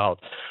talk about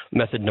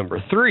method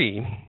number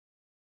 3,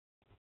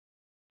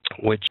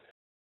 which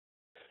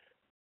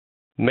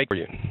make for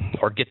you,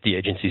 or get the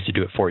agencies to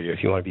do it for you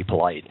if you want to be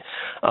polite.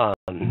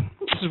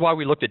 This is why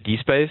we looked at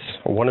DSpace,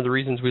 or one of the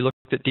reasons we looked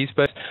at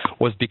DSpace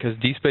was because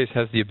DSpace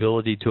has the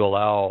ability to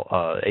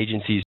allow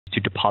agencies to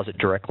deposit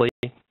directly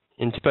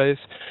into space.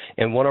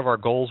 And one of our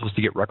goals was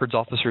to get records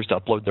officers to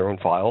upload their own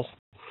files.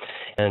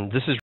 And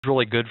this is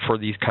really good for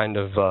these kind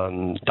of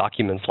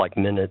documents like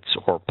minutes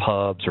or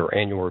pubs or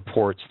annual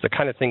reports, the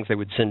kind of things they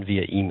would send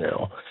via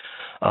email.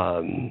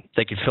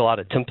 They could fill out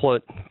a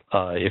template.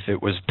 If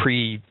it was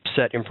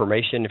preset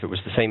information, if it was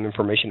the same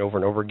information over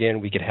and over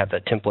again, we could have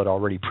that template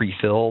already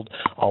pre-filled.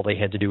 All they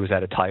had to do was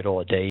add a title,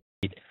 a date,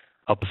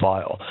 up a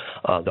file.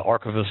 The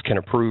archivist can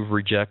approve,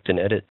 reject, and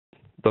edit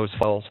those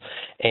files.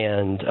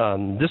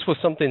 And this was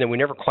something that we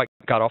never quite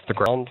got off the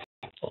ground,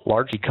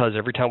 largely because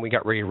every time we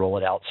got ready to roll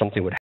it out,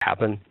 something would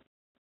happen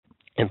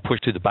and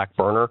pushed to the back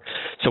burner.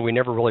 So we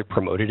never really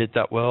promoted it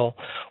that well.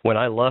 When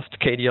I left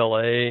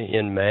KDLA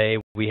in May,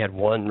 we had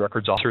one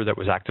records officer that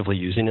was actively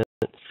using it.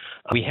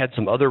 We had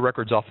some other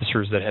records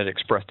officers that had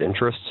expressed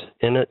interest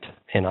in it,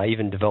 and I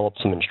even developed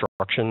some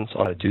instructions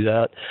on how to do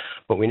that,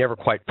 but we never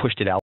quite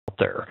pushed it out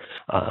there.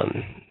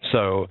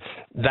 So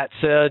that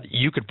said,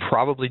 you could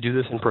probably do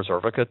this in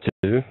Preservica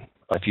too,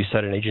 if you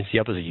set an agency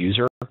up as a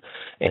user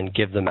and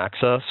give them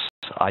access.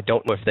 I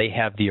don't know if they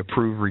have the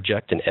approve,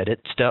 reject, and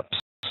edit steps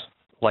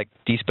like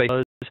DSpace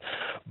does,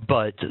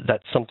 but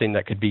that's something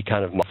that could be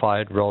kind of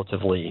modified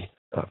relatively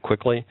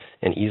quickly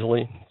and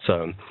easily.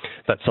 So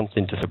that's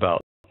something to think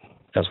about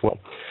as well.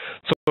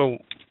 So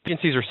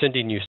agencies are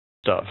sending you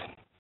stuff.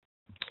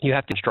 You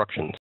have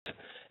instructions.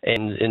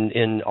 And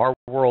in our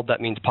world,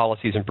 that means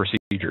policies and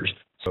procedures.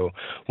 So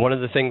one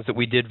of the things that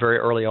we did very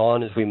early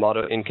on is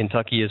in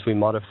Kentucky is we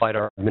modified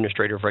our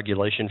administrative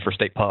regulation for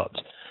state pubs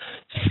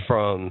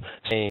from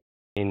saying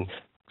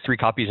 3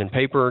 copies in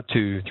paper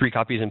to 3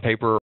 copies in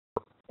paper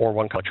or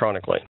 1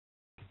 electronically.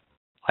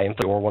 I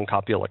emphasize or 1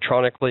 copy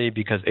electronically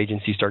because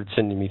agencies started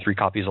sending me 3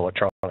 copies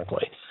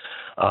electronically.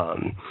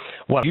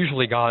 What I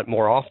usually got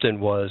more often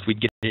was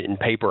we'd get it in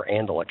paper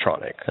and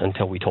electronic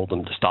until we told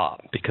them to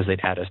stop because they'd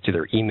add us to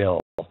their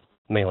email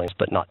mailing list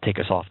but not take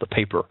us off the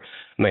paper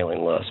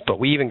mailing list. But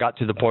we even got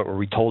to the point where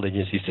we told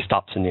agencies to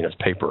stop sending us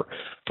paper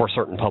for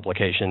certain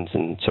publications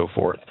and so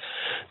forth.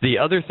 The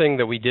other thing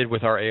that we did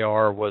with our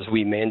AR was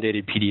we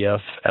mandated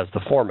PDF as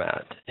the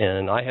format,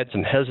 and I had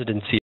some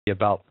hesitancy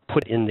about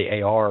put in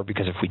the AR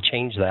because if we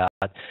change that,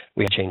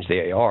 we had to change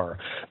the AR.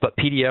 But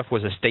PDF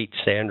was a state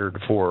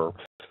standard for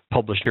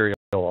published material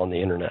on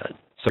the internet,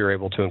 so we were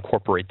able to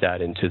incorporate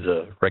that into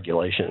the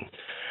regulation.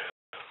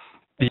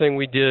 The thing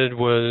we did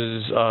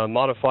was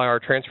modify our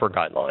transfer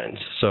guidelines.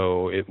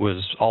 So it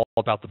was all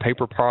about the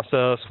paper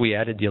process. We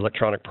added the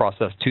electronic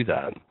process to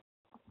that.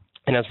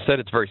 And as I said,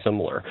 it's very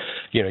similar.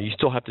 You know, you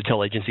still have to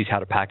tell agencies how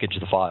to package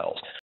the files,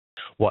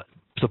 what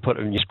to put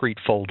in discrete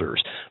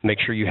folders, make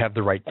sure you have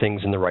the right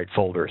things in the right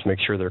folders, make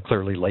sure they're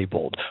clearly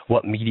labeled,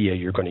 what media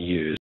you're going to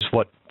use,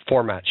 what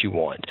formats you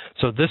want.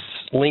 So this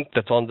link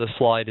that's on this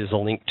slide is a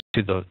link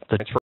to the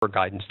transfer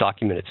guidance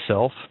document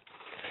itself.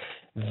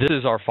 This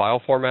is our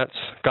file formats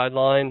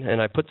guideline,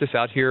 and I put this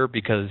out here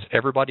because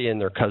everybody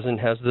and their cousin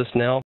has this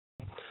now.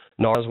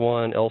 NAR has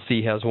one,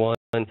 LC has one.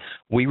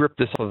 We ripped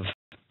this off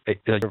of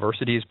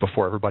universities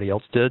before everybody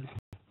else did,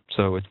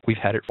 so we've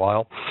had it for a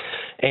while.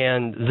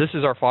 And this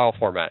is our file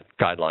format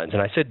guidelines.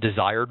 And I said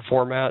desired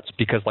formats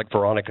because, like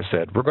Veronica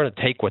said, we're going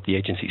to take what the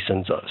agency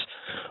sends us.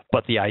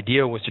 But the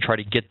idea was to try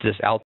to get this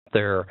out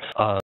there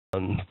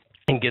and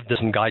give them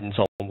some guidance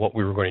on what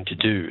we were going to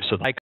do. So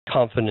the high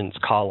confidence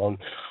column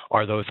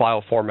are those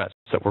file formats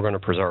that we're going to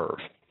preserve.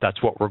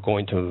 That's what we're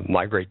going to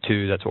migrate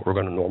to. That's what we're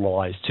going to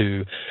normalize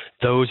to.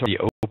 Those are the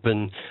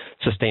open,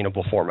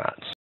 sustainable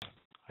formats.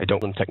 I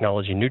don't want them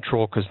technology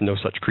neutral because no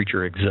such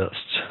creature exists.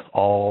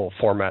 All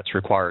formats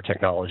require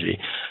technology.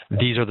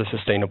 These are the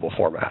sustainable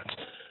formats.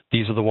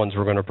 These are the ones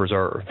we're going to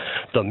preserve.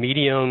 The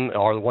medium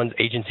are the ones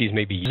agencies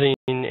may be using,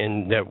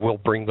 and that we'll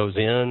bring those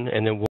in,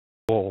 and then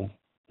we'll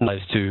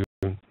normalize to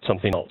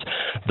something else.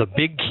 The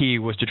big key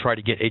was to try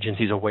to get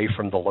agencies away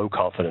from the low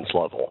confidence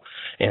level.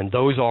 And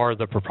those are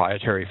the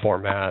proprietary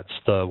formats,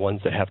 the ones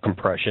that have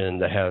compression,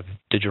 that have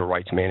digital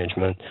rights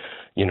management,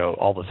 you know,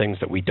 all the things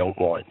that we don't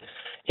want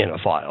in a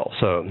file.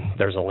 So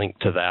there's a link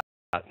to that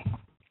on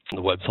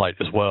the website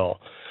as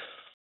well.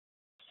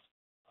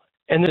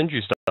 And then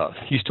you stuff.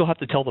 You still have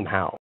to tell them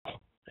how.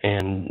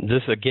 And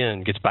this,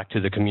 again, gets back to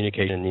the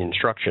communication and the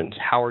instructions.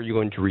 How are you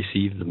going to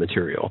receive the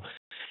material?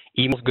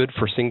 Email's good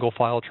for single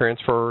file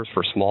transfers,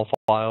 for small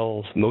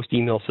files. Most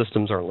email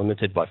systems are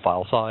limited by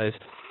file size,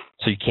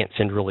 so you can't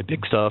send really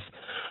big stuff.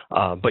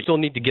 But you'll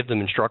need to give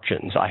them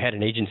instructions. I had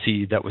an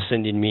agency that was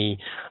sending me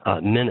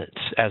minutes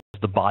as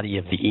the body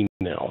of the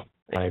email.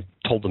 And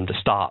I told them to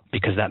stop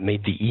because that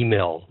made the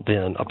email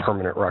then a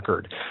permanent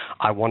record.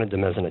 I wanted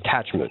them as an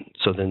attachment,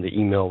 so then the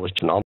email was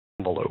just an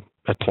envelope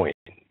at point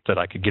that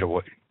I could do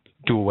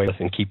away with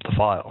and keep the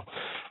file.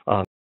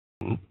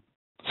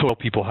 So tell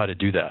people how to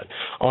do that.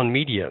 On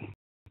media,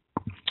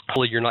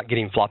 hopefully you're not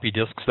getting floppy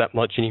disks that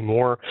much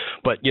anymore,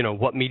 but you know,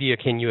 what media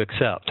can you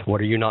accept? What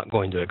are you not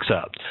going to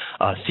accept?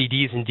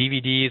 CDs and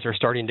DVDs are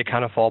starting to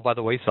kind of fall by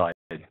the wayside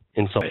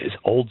in some ways.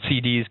 Old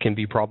CDs can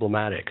be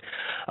problematic.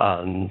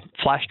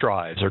 Flash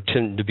drives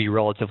tend to be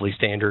relatively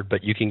standard,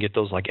 but you can get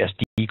those like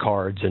SD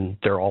cards and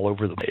they're all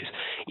over the place.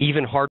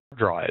 Even hard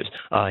drives.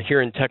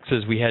 Here in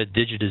Texas, we had a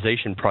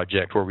digitization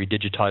project where we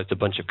digitized a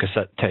bunch of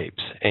cassette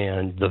tapes,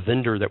 and the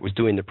vendor that was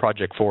doing the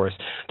project for us,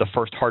 the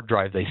first hard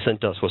drive they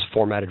sent us was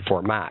formatted for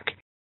a Mac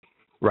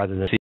rather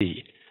than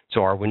CD.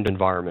 So our Windows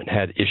environment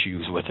had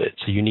issues with it.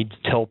 So you need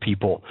to tell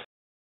people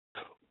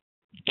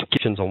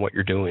on what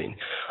you're doing.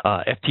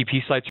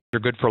 FTP sites are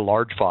good for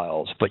large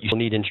files, but you still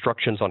need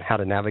instructions on how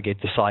to navigate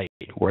the site,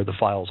 where the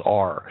files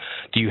are.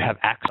 Do you have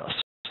access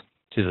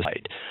to the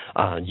site?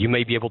 You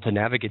may be able to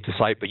navigate the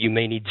site, but you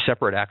may need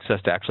separate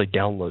access to actually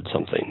download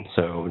something.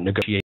 So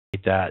negotiate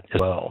that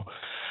as well.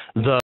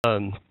 The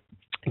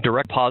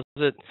direct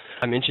deposit,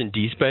 I mentioned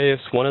DSpace.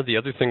 One of the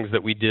other things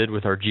that we did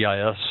with our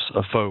GIS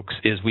folks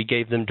is we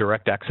gave them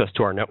direct access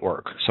to our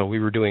network. So we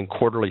were doing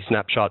quarterly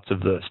snapshots of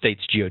the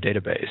state's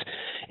geodatabase,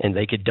 and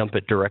they could dump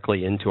it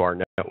directly into our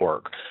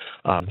network.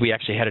 We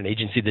actually had an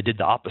agency that did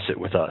the opposite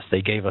with us.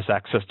 They gave us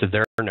access to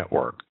their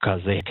network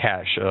because they had a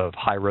cache of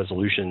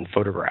high-resolution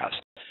photographs,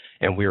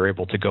 and we were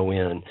able to go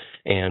in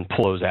and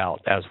pull those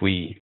out as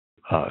we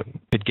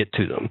could get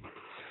to them.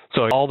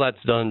 So all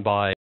that's done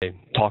by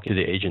talking to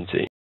the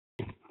agency.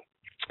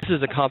 This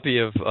is a copy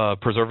of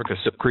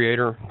Preservica SIP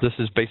Creator. This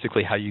is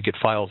basically how you get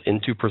files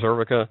into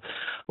Preservica,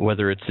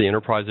 whether it's the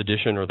Enterprise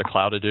Edition or the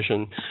Cloud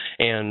Edition.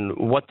 And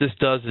what this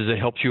does is it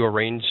helps you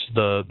arrange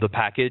the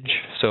package.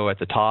 So at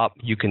the top,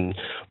 you can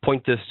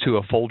point this to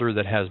a folder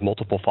that has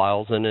multiple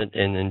files in it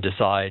and then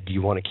decide, do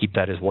you want to keep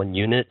that as one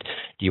unit?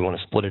 Do you want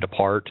to split it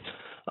apart?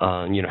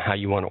 You know, how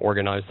you want to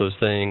organize those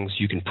things.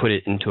 You can put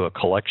it into a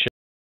collection.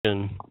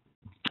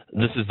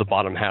 This is the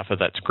bottom half of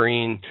that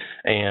screen,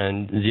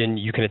 and then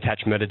you can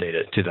attach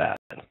metadata to that.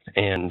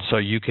 And so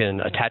you can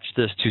attach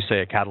this to,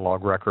 say, a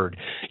catalog record.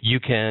 You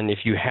can, if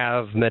you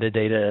have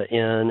metadata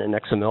in an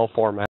XML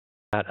format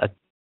at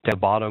the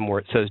bottom where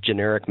it says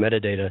generic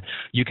metadata,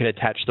 you can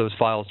attach those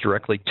files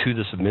directly to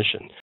the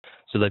submission.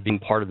 So they've been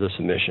part of the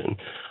submission.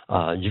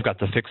 You've got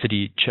the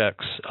fixity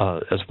checks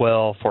as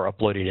well for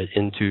uploading it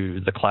into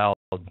the cloud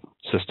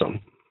system.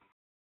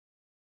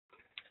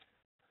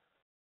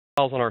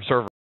 Files on our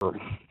server.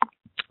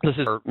 This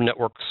is our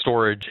network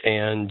storage,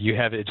 and you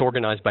have it's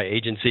organized by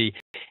agency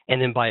and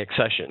then by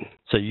accession.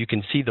 So you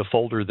can see the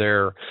folder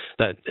there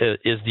that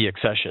is the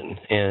accession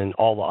and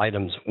all the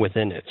items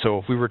within it. So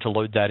if we were to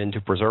load that into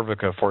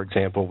Preservica, for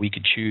example, we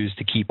could choose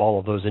to keep all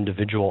of those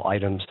individual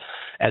items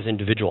as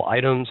individual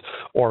items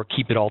or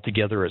keep it all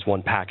together as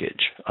one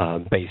package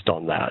based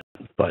on that.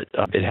 But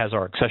it has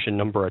our accession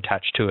number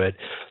attached to it,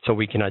 so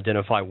we can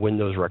identify when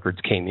those records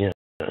came in.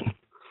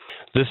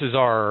 This is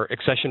our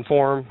accession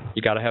form.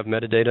 You got to have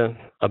metadata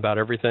about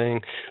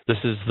everything. This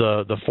is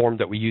the form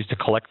that we use to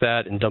collect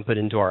that and dump it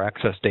into our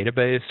Access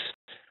database.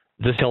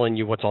 This is telling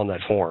you what's on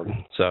that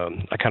form. So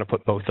I kind of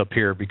put both up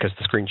here because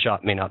the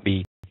screenshot may not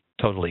be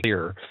totally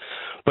clear.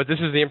 But this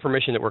is the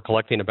information that we're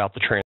collecting about the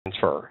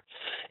transfer.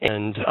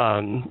 And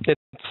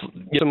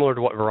it's similar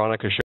to what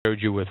Veronica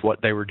showed you with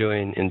what they were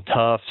doing in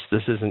Tufts.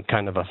 This isn't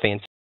kind of a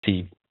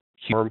fancy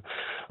form,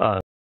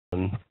 but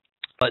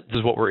this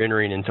is what we're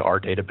entering into our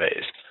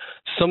database.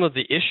 Some of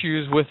the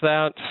issues with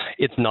that,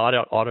 it's not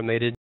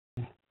automated,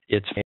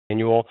 it's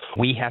manual.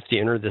 We have to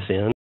enter this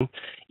in.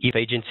 If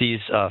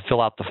agencies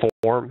fill out the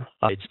form,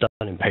 it's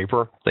done in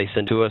paper. They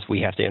send to us,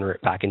 we have to enter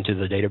it back into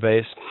the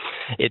database.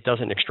 It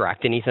doesn't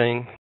extract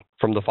anything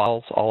from the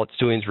files. All it's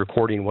doing is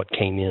recording what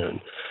came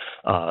in.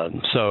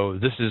 So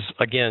this is,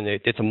 again,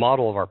 it's a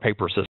model of our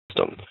paper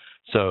system.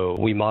 So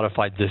we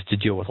modified this to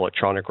deal with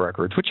electronic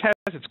records, which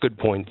has its good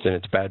points and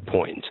its bad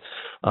points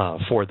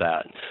for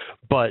that.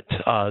 But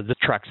this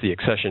tracks the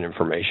accession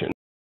information.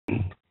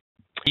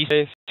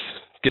 eSpace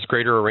gets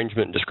greater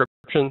arrangement and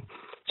description.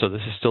 So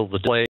this is still the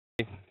display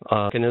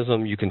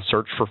mechanism. You can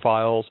search for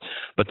files,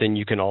 but then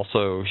you can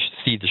also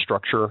see the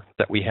structure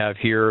that we have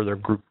here. They're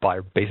grouped by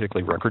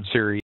basically record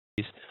series,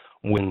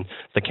 when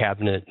the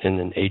cabinet and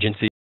then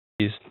agencies.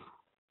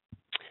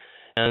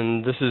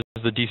 And this is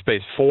the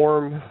DSpace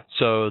form.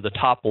 So the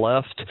top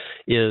left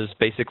is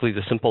basically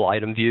the simple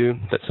item view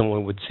that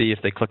someone would see if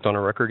they clicked on a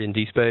record in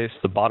DSpace.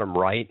 The bottom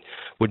right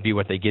would be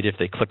what they get if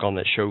they click on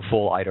that show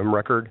full item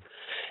record.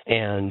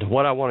 And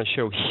what I want to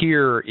show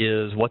here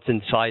is what's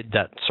inside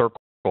that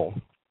circle.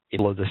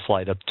 Load this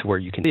slide up to where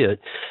you can see it,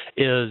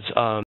 is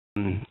our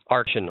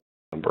accession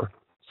number.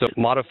 So it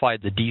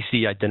modified the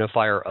DC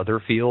identifier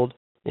other field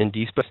in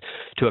DSpace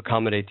to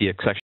accommodate the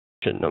accession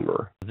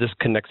number. This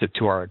connects it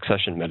to our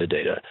accession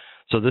metadata.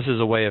 So this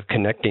is a way of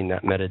connecting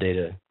that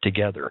metadata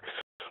together.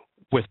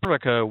 With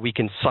Preservica, we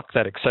can suck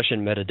that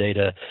accession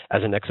metadata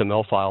as an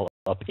XML file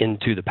up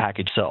into the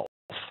package itself.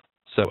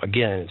 So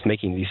again, it's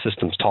making these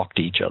systems talk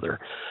to each other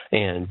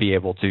and be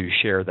able to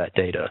share that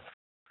data.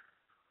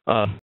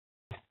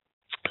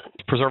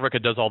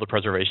 Preservica does all the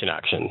preservation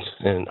actions,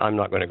 and I'm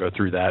not going to go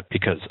through that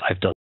because I've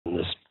done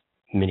this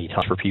many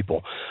times for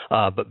people.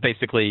 But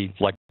basically,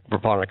 like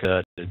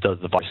Veronica, it does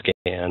the virus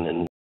scan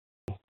and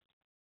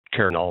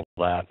care and all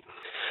that.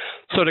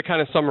 So to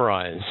kind of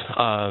summarize,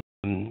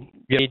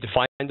 you need to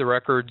find the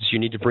records, you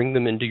need to bring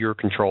them into your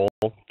control,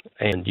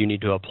 and you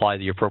need to apply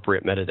the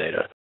appropriate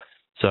metadata.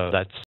 So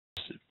that's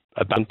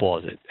about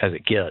simple as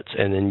it gets,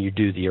 and then you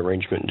do the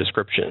arrangement and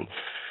description.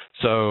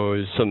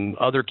 So some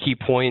other key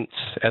points,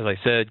 as I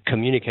said,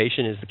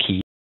 communication is the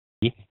key.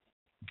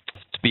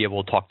 To be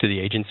able to talk to the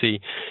agency,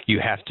 you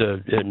have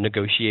to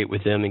negotiate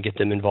with them and get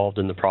them involved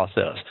in the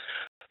process.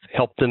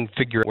 Help them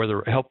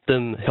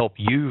help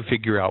you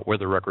figure out where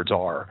the records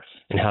are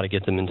and how to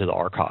get them into the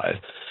archive.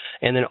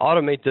 And then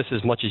automate this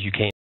as much as you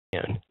can.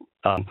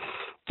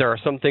 There are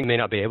some things you may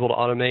not be able to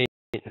automate.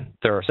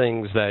 There are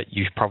things that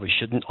you probably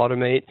shouldn't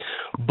automate,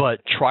 but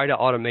try to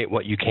automate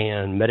what you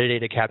can.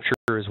 Metadata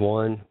capture is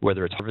one,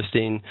 whether it's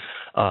harvesting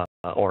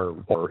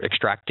or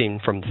extracting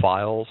from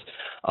files,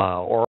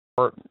 or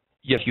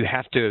if you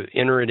have to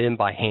enter it in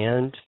by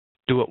hand,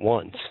 do it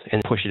once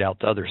and push it out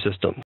to other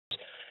systems.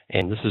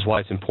 And this is why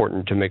it's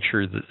important to make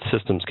sure that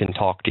systems can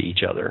talk to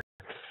each other.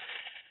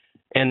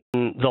 And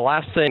the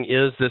last thing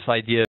is this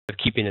idea of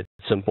keeping it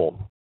simple.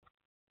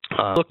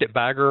 Looked at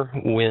Bagger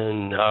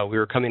when we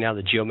were coming out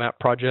of the GeoMap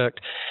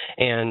project,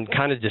 and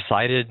kind of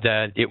decided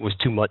that it was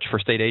too much for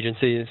state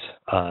agencies.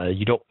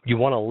 You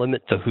want to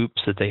limit the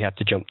hoops that they have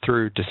to jump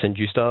through to send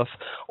you stuff,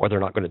 or they're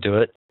not going to do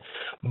it.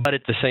 But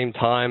at the same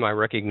time, I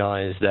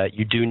recognize that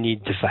you do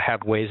need to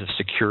have ways of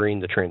securing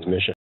the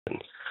transmission.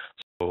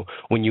 So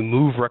when you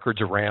move records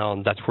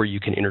around, that's where you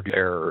can introduce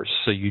errors.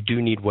 So you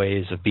do need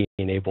ways of being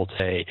able to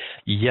say,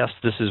 yes,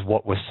 this is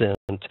what was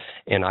sent,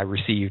 and I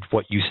received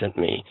what you sent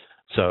me.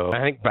 So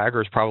I think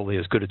Bagger is probably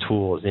as good a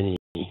tool as any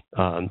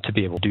to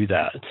be able to do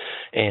that,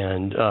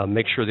 and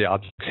make sure the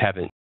objects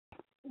haven't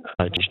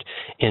changed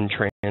in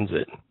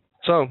transit.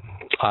 So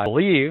I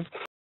believe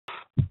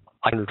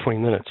under 20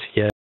 minutes.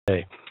 Yay.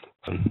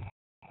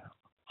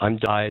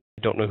 I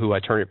don't know who I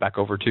turn it back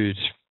over to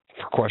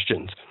for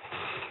questions.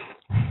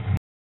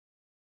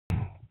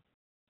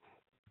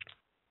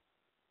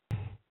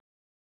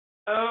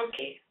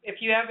 Okay.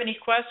 If you have any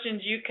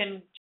questions, you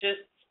can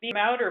just speak them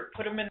out or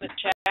put them in the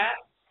chat.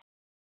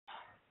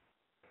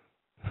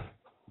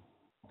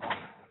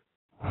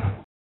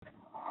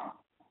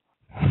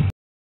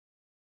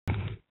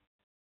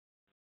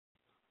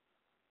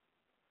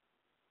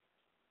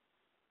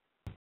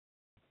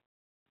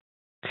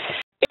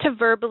 To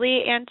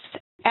verbally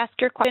ask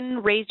your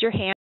question, raise your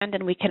hand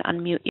and we can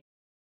unmute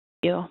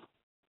you.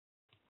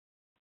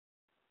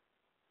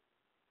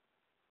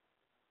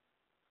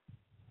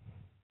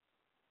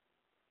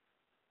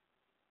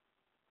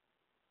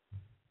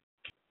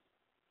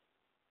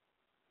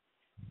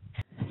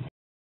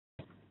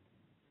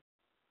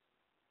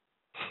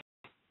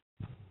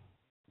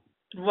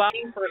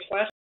 Waiting for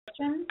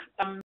questions.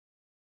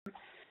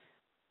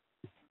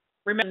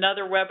 Remember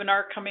another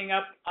webinar coming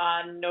up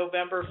on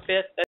November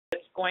 5th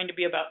that's going to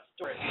be about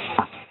storage.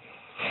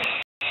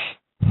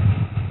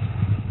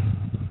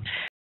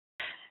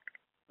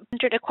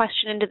 Entered a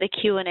question into the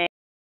Q&A.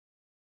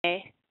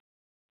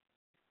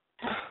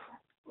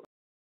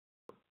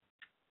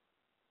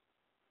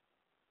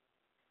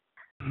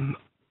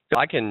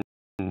 I can,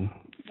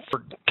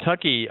 for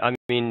Kentucky, I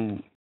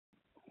mean,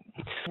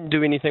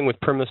 do anything with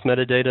premise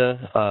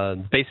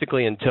metadata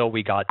basically until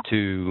we got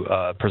to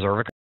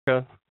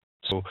Preservica.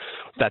 So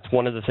that's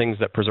one of the things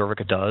that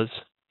Preservica does,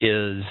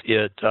 is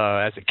it,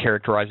 as it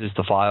characterizes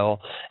the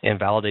file and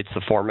validates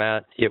the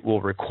format, it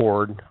will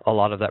record a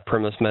lot of that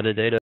premise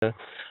metadata.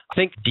 I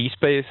think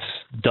DSpace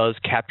does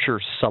capture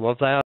some of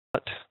that,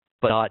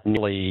 but not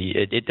nearly.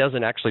 It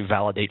doesn't actually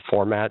validate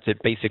formats. It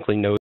basically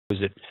knows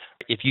it.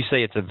 If you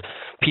say it's a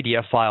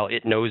PDF file,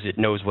 it knows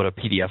what a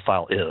PDF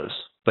file is,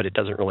 but it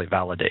doesn't really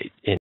validate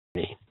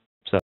any.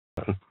 So,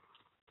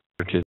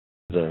 to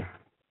the.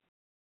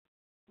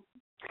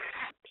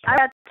 I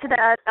add to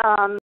that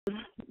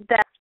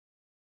that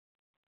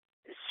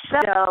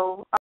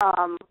so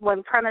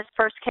when Premise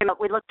first came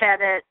up, we looked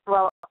at it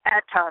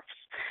at Tufts,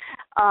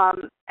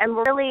 and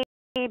we're really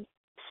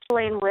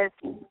struggling with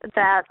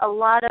that. A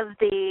lot of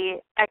the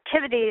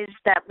activities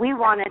that we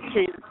wanted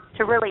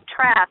to really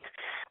track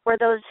were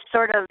those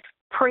sort of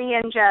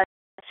pre-ingest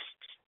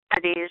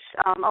activities.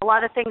 A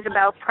lot of things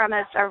about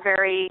Premise are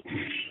very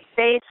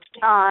based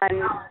on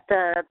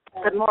the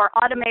more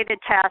automated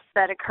tasks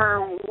that occur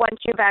once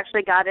you've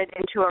actually got it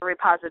into a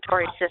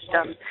repository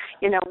system.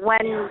 You know,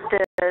 when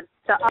the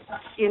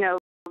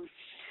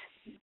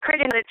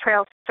creating the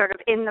trail sort of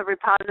in the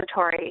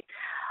repository.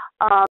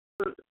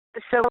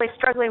 So really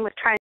struggling with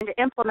trying to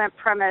implement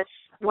Premise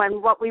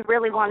when what we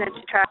really wanted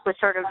to track was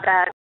sort of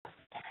that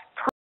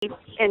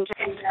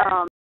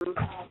pre-ingest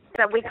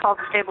that we called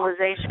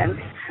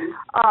stabilization.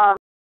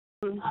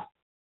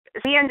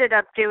 We ended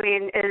up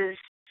doing is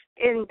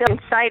in building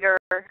CIDR,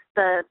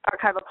 the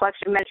archival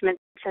collection management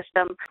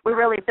system, we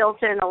really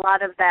built in a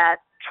lot of that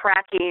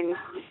tracking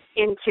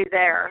into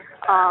there.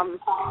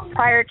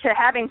 Prior to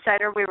having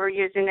CIDR, we were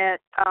using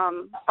it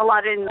a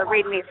lot in the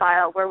README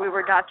file where we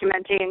were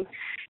documenting,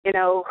 you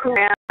know, who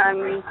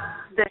ran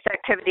this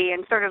activity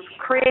and sort of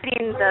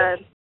creating the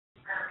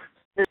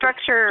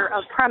structure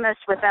of Premise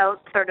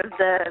without sort of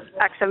the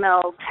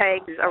XML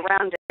tags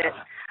around it.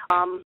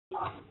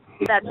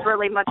 That's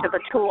really much of a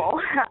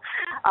tool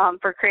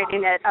for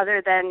creating it,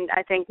 other than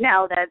I think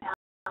now that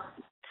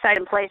site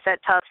in place at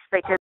Tufts,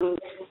 they can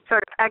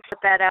sort of exit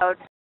that out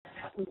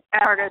as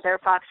part of their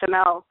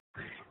FOXML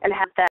and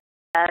have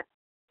that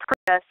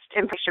processed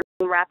information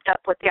wrapped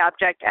up with the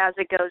object as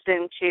it goes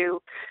into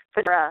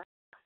Fedora.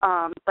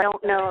 But I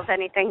don't know of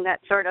anything that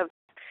sort of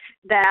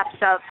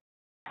maps up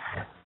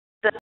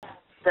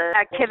the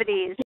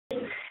activities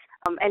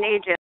and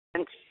agents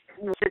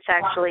once it's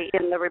actually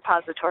in the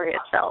repository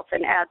itself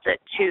and adds it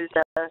to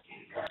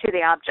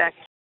the object.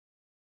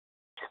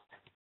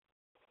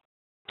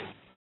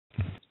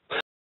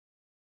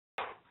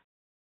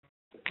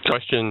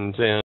 Questions,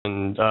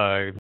 and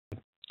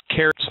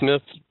Karen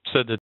Smith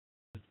said that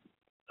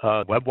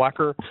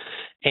WebWhacker,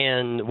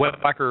 and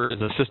WebWhacker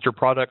is a sister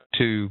product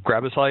to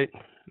Grabasite,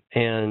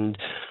 and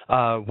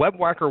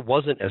WebWhacker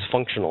wasn't as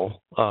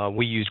functional.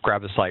 We used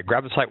Grabasite.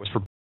 Grabasite was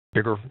for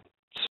bigger,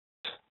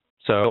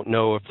 So I don't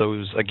know if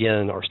those,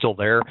 again, are still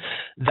there.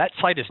 That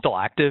site is still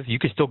active. You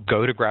can still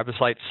go to Grab a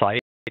Site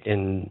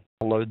and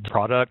download the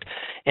product.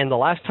 And the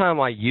last time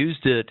I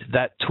used it,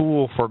 that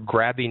tool for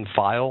grabbing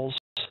files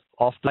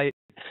off the site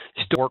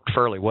still worked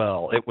fairly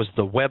well. It was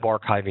the web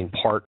archiving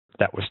part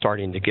that was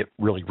starting to get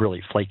really,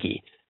 really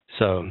flaky.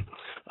 So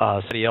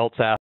somebody else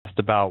asked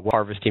about what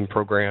harvesting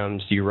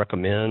programs do you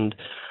recommend.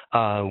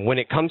 When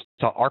it comes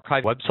to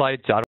archive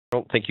websites, I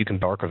don't think you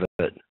can archive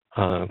it,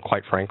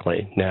 quite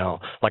frankly. Now,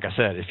 like I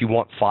said, if you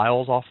want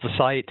files off the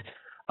site,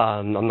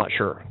 I'm not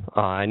sure.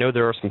 I know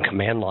there are some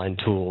command line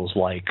tools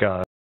like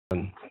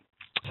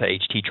say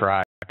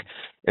httrack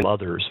and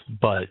others,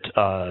 but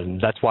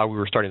that's why we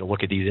were starting to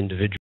look at these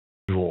individual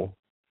tools.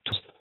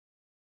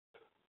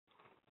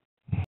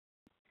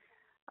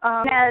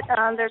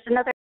 There's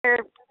another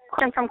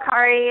question from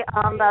Kari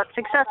about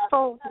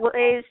successful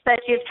ways that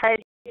you've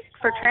tried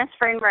for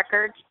transferring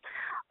records.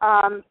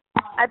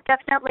 I've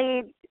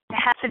definitely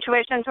had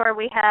situations where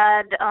we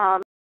had,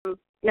 it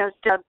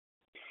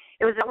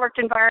was a worked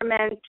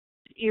environment.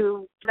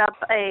 You set up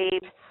a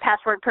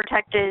password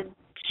protected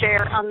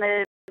share on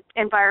the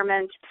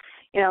environment.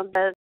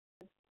 The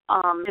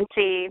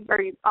agency or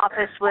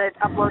office would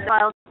upload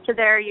files to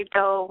there. You'd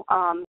go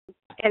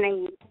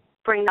and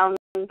bring them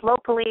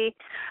locally.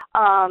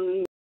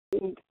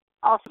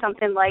 Also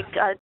something like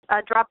a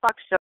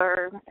Dropbox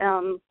or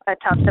a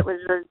top that was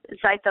a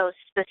Zythos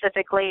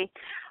specifically,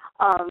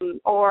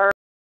 or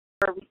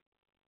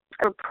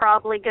we're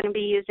probably going to be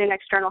using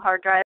external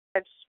hard drives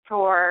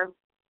for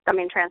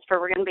transfer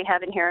we're going to be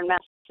having here in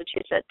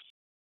Massachusetts.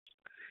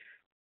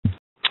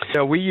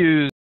 Yeah, we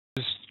use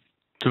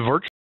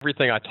virtually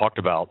everything I talked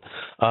about.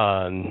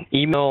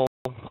 Email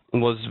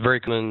was very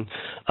common.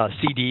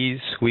 CDs,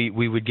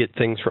 we would get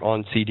things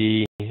on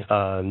CD.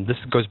 This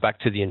goes back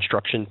to the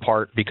instruction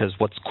part, because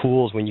what's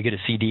cool is when you get a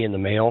CD in the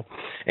mail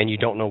and you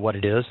don't know what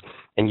it is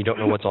and you don't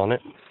know what's on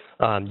it.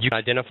 You can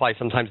identify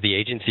sometimes the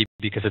agency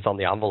because it's on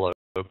the envelope,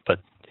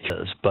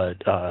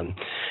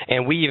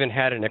 and we even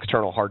had an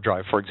external hard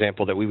drive, for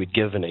example, that we would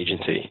give an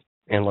agency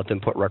and let them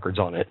put records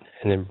on it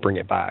and then bring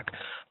it back.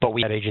 But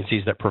we had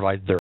agencies that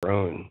provide their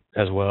own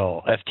as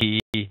well.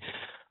 FTE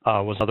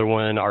was another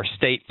one. Our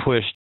state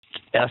pushed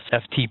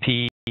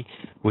SFTP,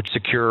 which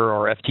secure,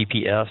 or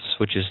FTPS,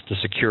 which is the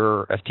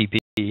secure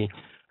FTP,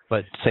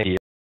 but same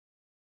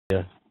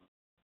idea.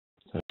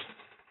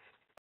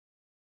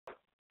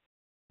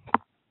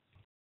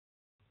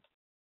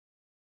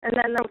 And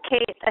then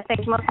Kate, I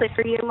think mostly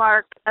for you,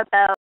 Mark,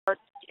 about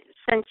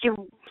since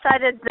you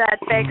decided that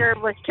Beggar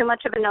was too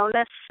much of an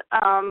onus,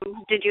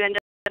 did you end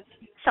up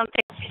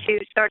something to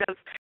sort of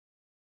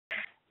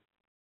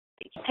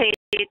dictate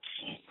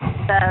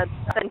the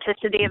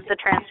authenticity of the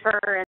transfer?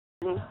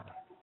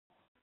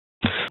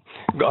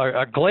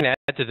 Glenn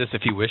add to this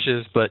if he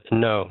wishes, but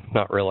no,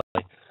 not really.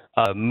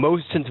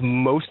 Since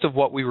most of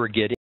what we were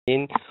getting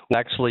was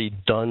actually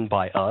done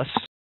by us,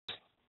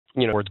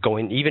 it's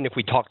going, even if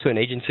we talked to an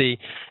agency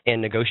and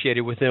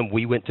negotiated with them,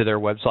 we went to their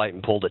website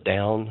and pulled it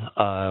down.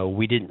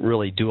 We didn't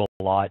really do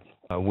a lot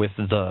with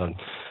the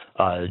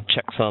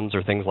checksums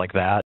or things like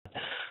that.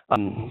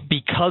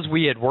 Because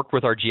we had worked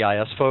with our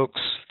GIS folks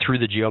through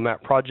the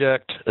GeoMap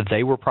project,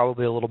 they were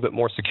probably a little bit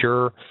more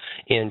secure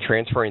in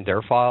transferring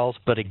their files.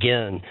 But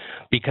again,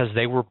 because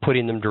they were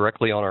putting them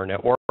directly on our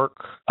network,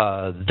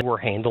 they were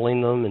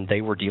handling them and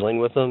they were dealing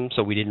with them.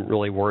 So we didn't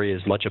really worry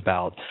as much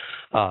about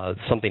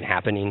something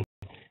happening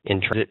in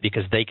transit,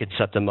 because they could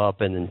set them up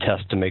and then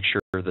test to make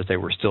sure that they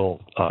were still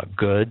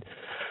good.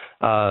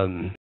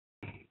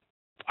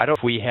 I don't know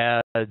if we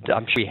had,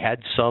 I'm sure we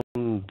had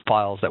some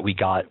files that we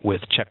got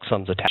with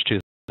checksums attached to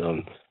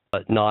them,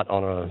 but not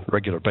on a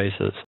regular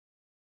basis.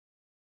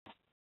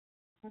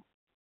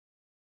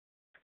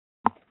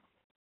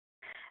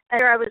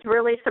 I was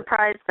really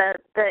surprised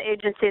that the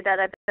agency that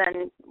I've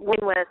been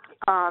working with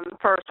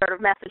for sort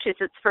of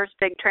Massachusetts' first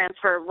big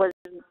transfer was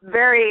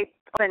very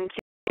open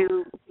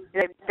to,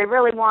 they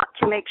really want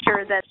to make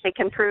sure that they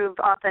can prove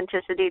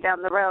authenticity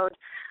down the road.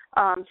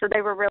 So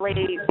they were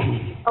really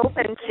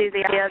open to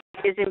the idea of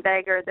using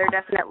Beggar. They're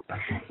definitely,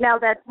 now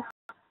that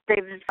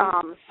they've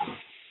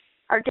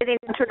are getting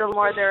into it a little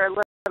more, they're a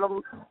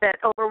little bit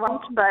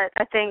overwhelmed, but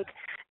I think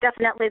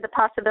definitely the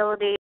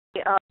possibility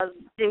of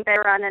using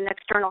Beggar on an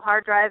external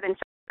hard drive and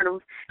sort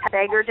of have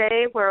Beggar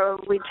Day, where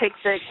we take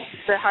the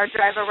hard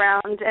drive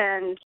around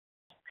and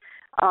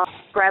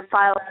grab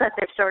files that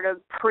they've sort of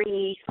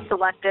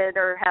pre-selected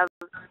or have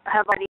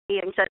already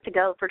and set to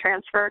go for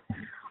transfer,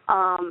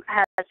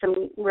 has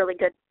some really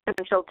good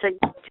potential to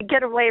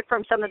get away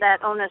from some of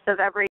that onus of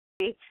every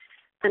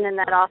person in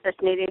that office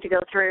needing to go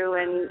through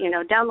and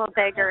download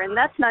Beggar. And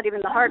that's not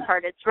even the hard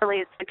part. It's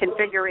the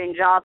configuring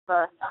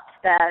Java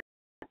that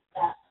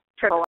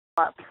trickle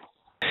up.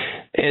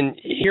 And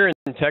here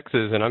in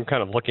Texas, and I'm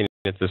kind of looking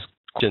at this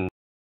question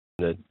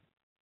that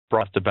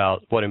brought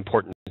about what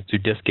importance do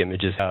disk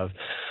images have.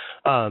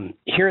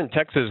 Here in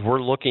Texas,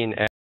 we're looking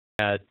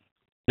at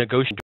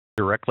negotiating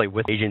directly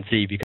with the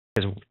agency, because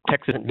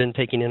Texas hasn't been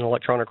taking in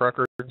electronic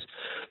records,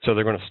 so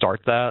they're going to start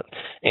that.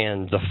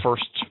 And the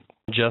first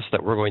ingest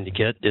that we're going to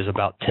get is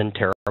about 10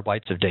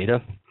 terabytes of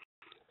data.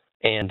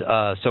 And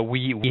so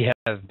we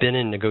have been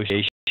in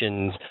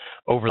negotiations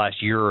over the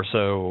last year or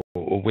so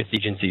with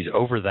agencies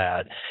over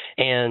that,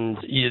 and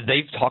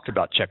they've talked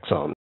about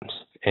checksums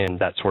and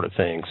that sort of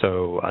thing.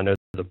 So I know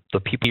the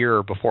people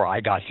here before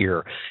I got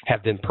here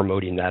have been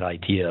promoting that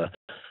idea.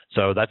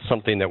 So that's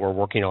something that we're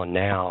working on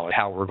now,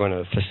 how we're going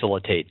to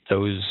facilitate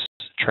those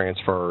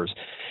transfers.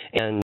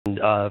 And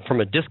from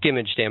a disk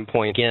image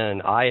standpoint,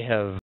 again, I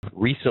have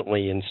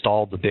recently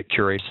installed the bit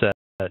curator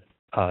set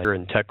here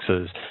in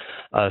Texas,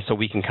 so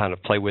we can kind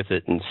of play with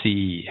it and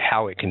see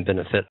how it can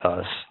benefit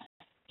us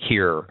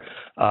here.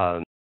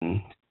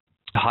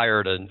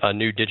 Hired a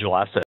new digital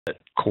asset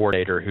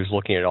coordinator who's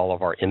looking at all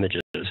of our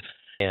images,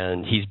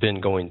 and he's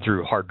been going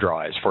through hard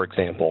drives, for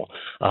example,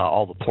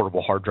 all the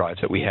portable hard drives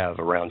that we have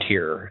around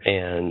here.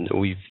 And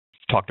we've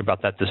talked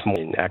about that this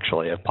morning,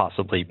 actually, of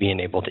possibly being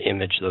able to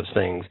image those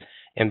things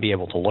and be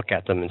able to look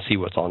at them and see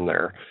what's on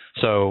there.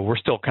 So we're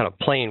still kind of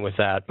playing with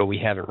that, but we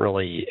haven't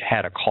really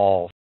had a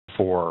call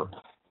for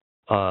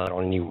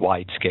on any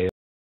wide scale.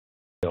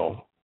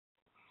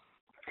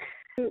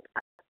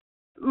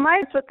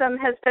 My with them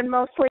has been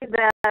mostly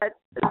that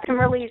it can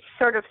really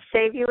sort of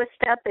save you a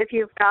step if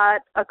you've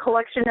got a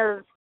collection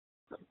of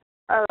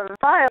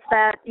files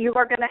that you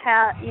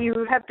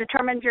have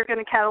determined you're going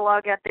to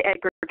catalog at the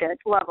aggregate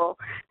level,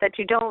 that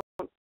you don't,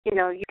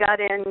 you got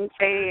in,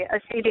 say, a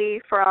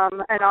CD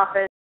from an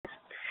office.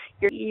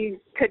 You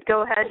could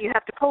go ahead, you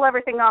have to pull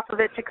everything off of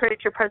it to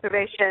create your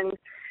preservation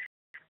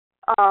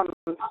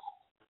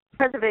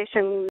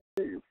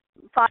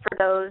file for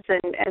those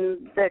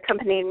and the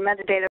accompanying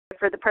metadata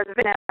for the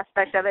preservation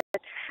aspect of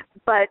it.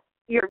 But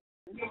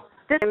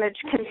this image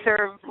can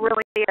serve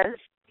really as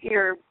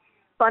your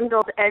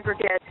bundled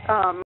aggregate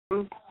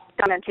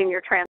documenting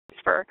your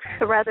transfer.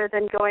 So rather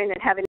than going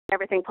and having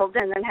everything pulled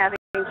in and having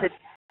to put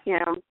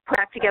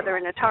back together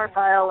in a tar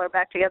file or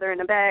back together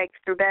in a bag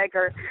through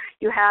Bagger,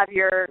 you have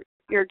your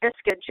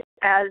diskage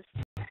as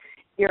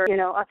your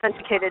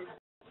authenticated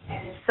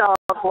self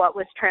of what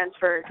was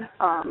transferred.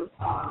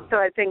 So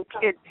I think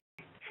it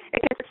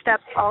gets a step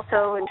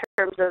also in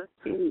terms of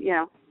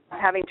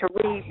having to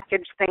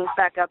repackage things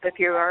back up if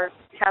you are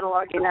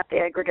cataloging at the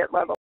aggregate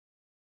level.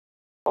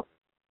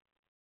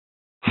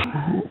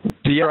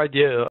 The other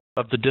idea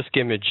of the disk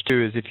image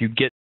too is if you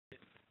get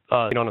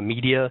on a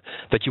media,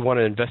 but you want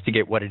to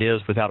investigate what it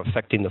is without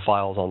affecting the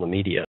files on the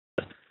media.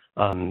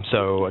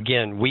 So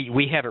again,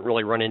 we haven't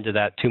really run into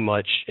that too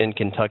much in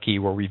Kentucky,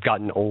 where we've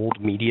gotten old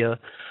media,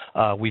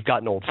 we've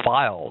gotten old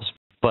files,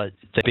 but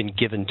they've been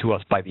given to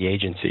us by the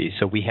agency,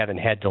 so we haven't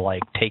had to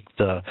take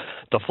the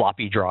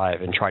floppy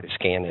drive and try to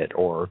scan it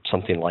or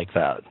something like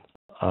that.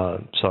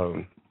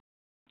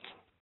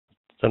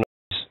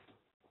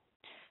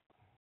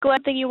 Glenn,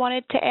 anything you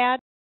wanted to add?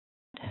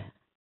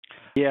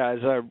 Yeah, as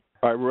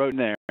I wrote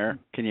in there,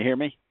 can you hear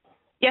me?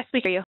 Yes,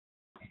 we hear you.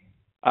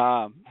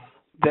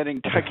 That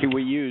in Kentucky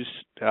we use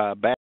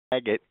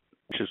Bagit,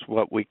 which is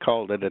what we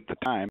called it at the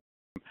time,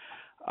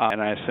 and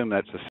I assume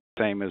that's the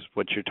same as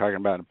what you're talking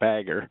about in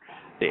Bagger,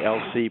 the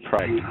LC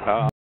product,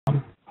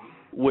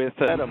 with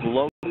a set of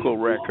local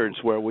records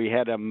where we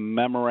had a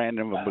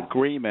memorandum of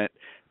agreement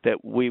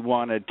that we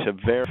wanted to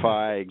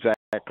verify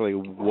exactly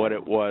what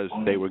it was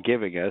they were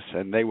giving us,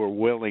 and they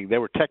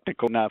were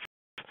technical enough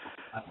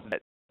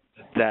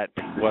that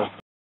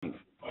wasn't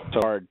so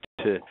hard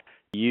to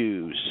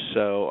use.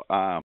 So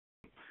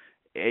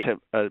it's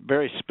a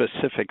very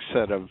specific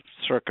set of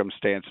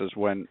circumstances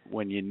when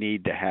you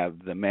need to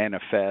have the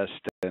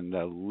manifest and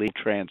the lead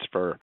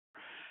transfer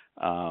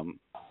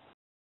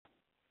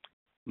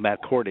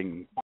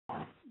according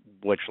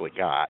which we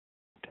got.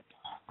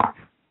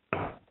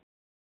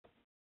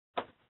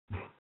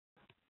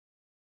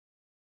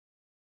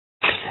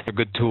 A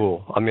good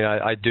tool. I mean,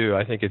 I do.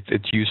 I think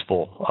it's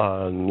useful.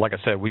 Like I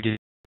said, we just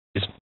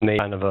made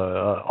kind of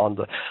a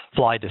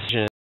on-the-fly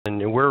decision,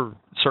 and we're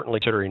certainly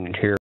considering it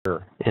here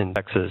in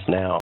Texas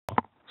now.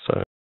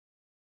 So.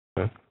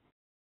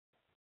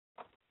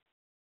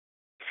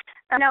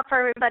 I know for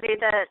everybody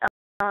that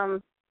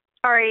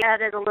Ari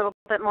added a little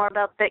bit more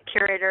about Bit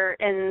Curator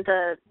in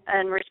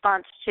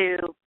response to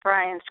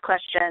Brian's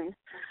question.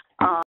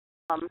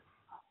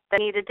 They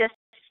need a disk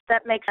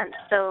that makes sense.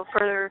 So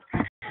for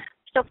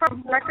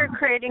record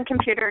creating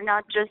computer,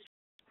 not just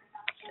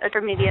other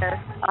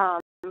media,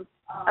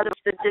 other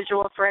the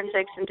digital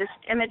forensics and disk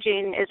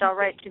imaging is all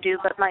right to do,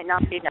 but might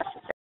not be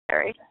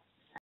necessary.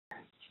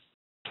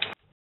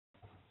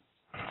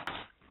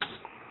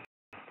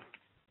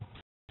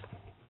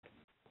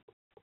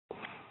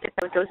 If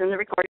that goes in the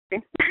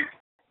recording.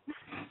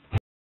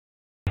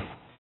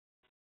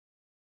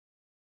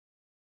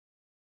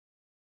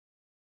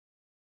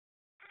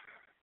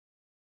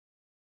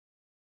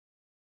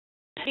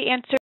 He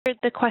answered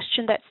the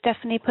question that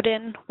Stephanie put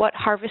in. What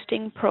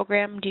harvesting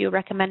program do you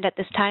recommend at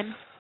this time?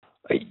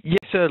 Yes,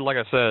 like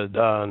I said,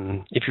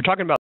 if you're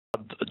talking about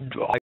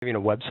having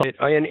a website,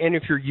 and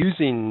if you're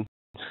using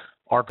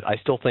ARC, I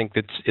still think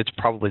it's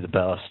probably the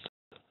best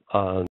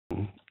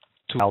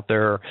tools out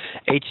there.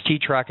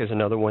 HT Track is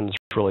another one that's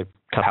really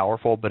kind of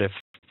powerful, but if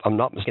I'm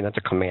not mistaken, that's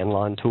a command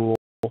line tool.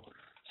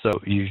 So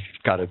you've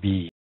got to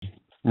be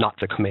not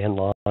the command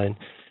line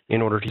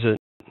in order to use it.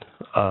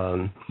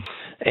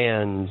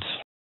 And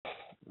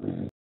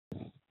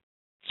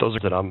those are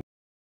that I'm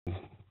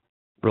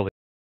really.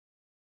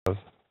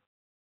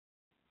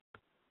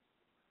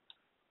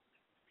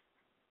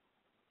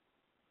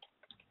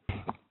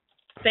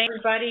 Thanks,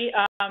 everybody.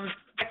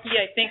 Becky,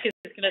 I think, is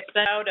going to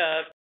send out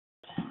a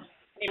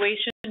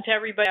evaluation to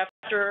everybody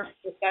after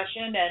the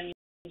session, and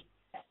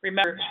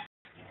remember,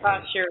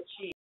 share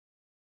sheet.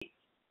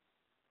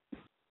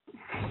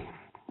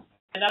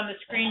 And on the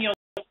screen, you'll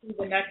see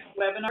the next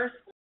webinar.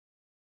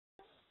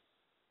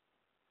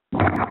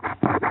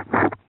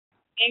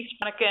 Thanks,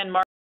 Monica and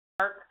Mark.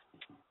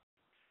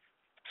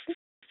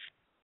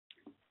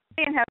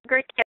 And have a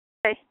great day.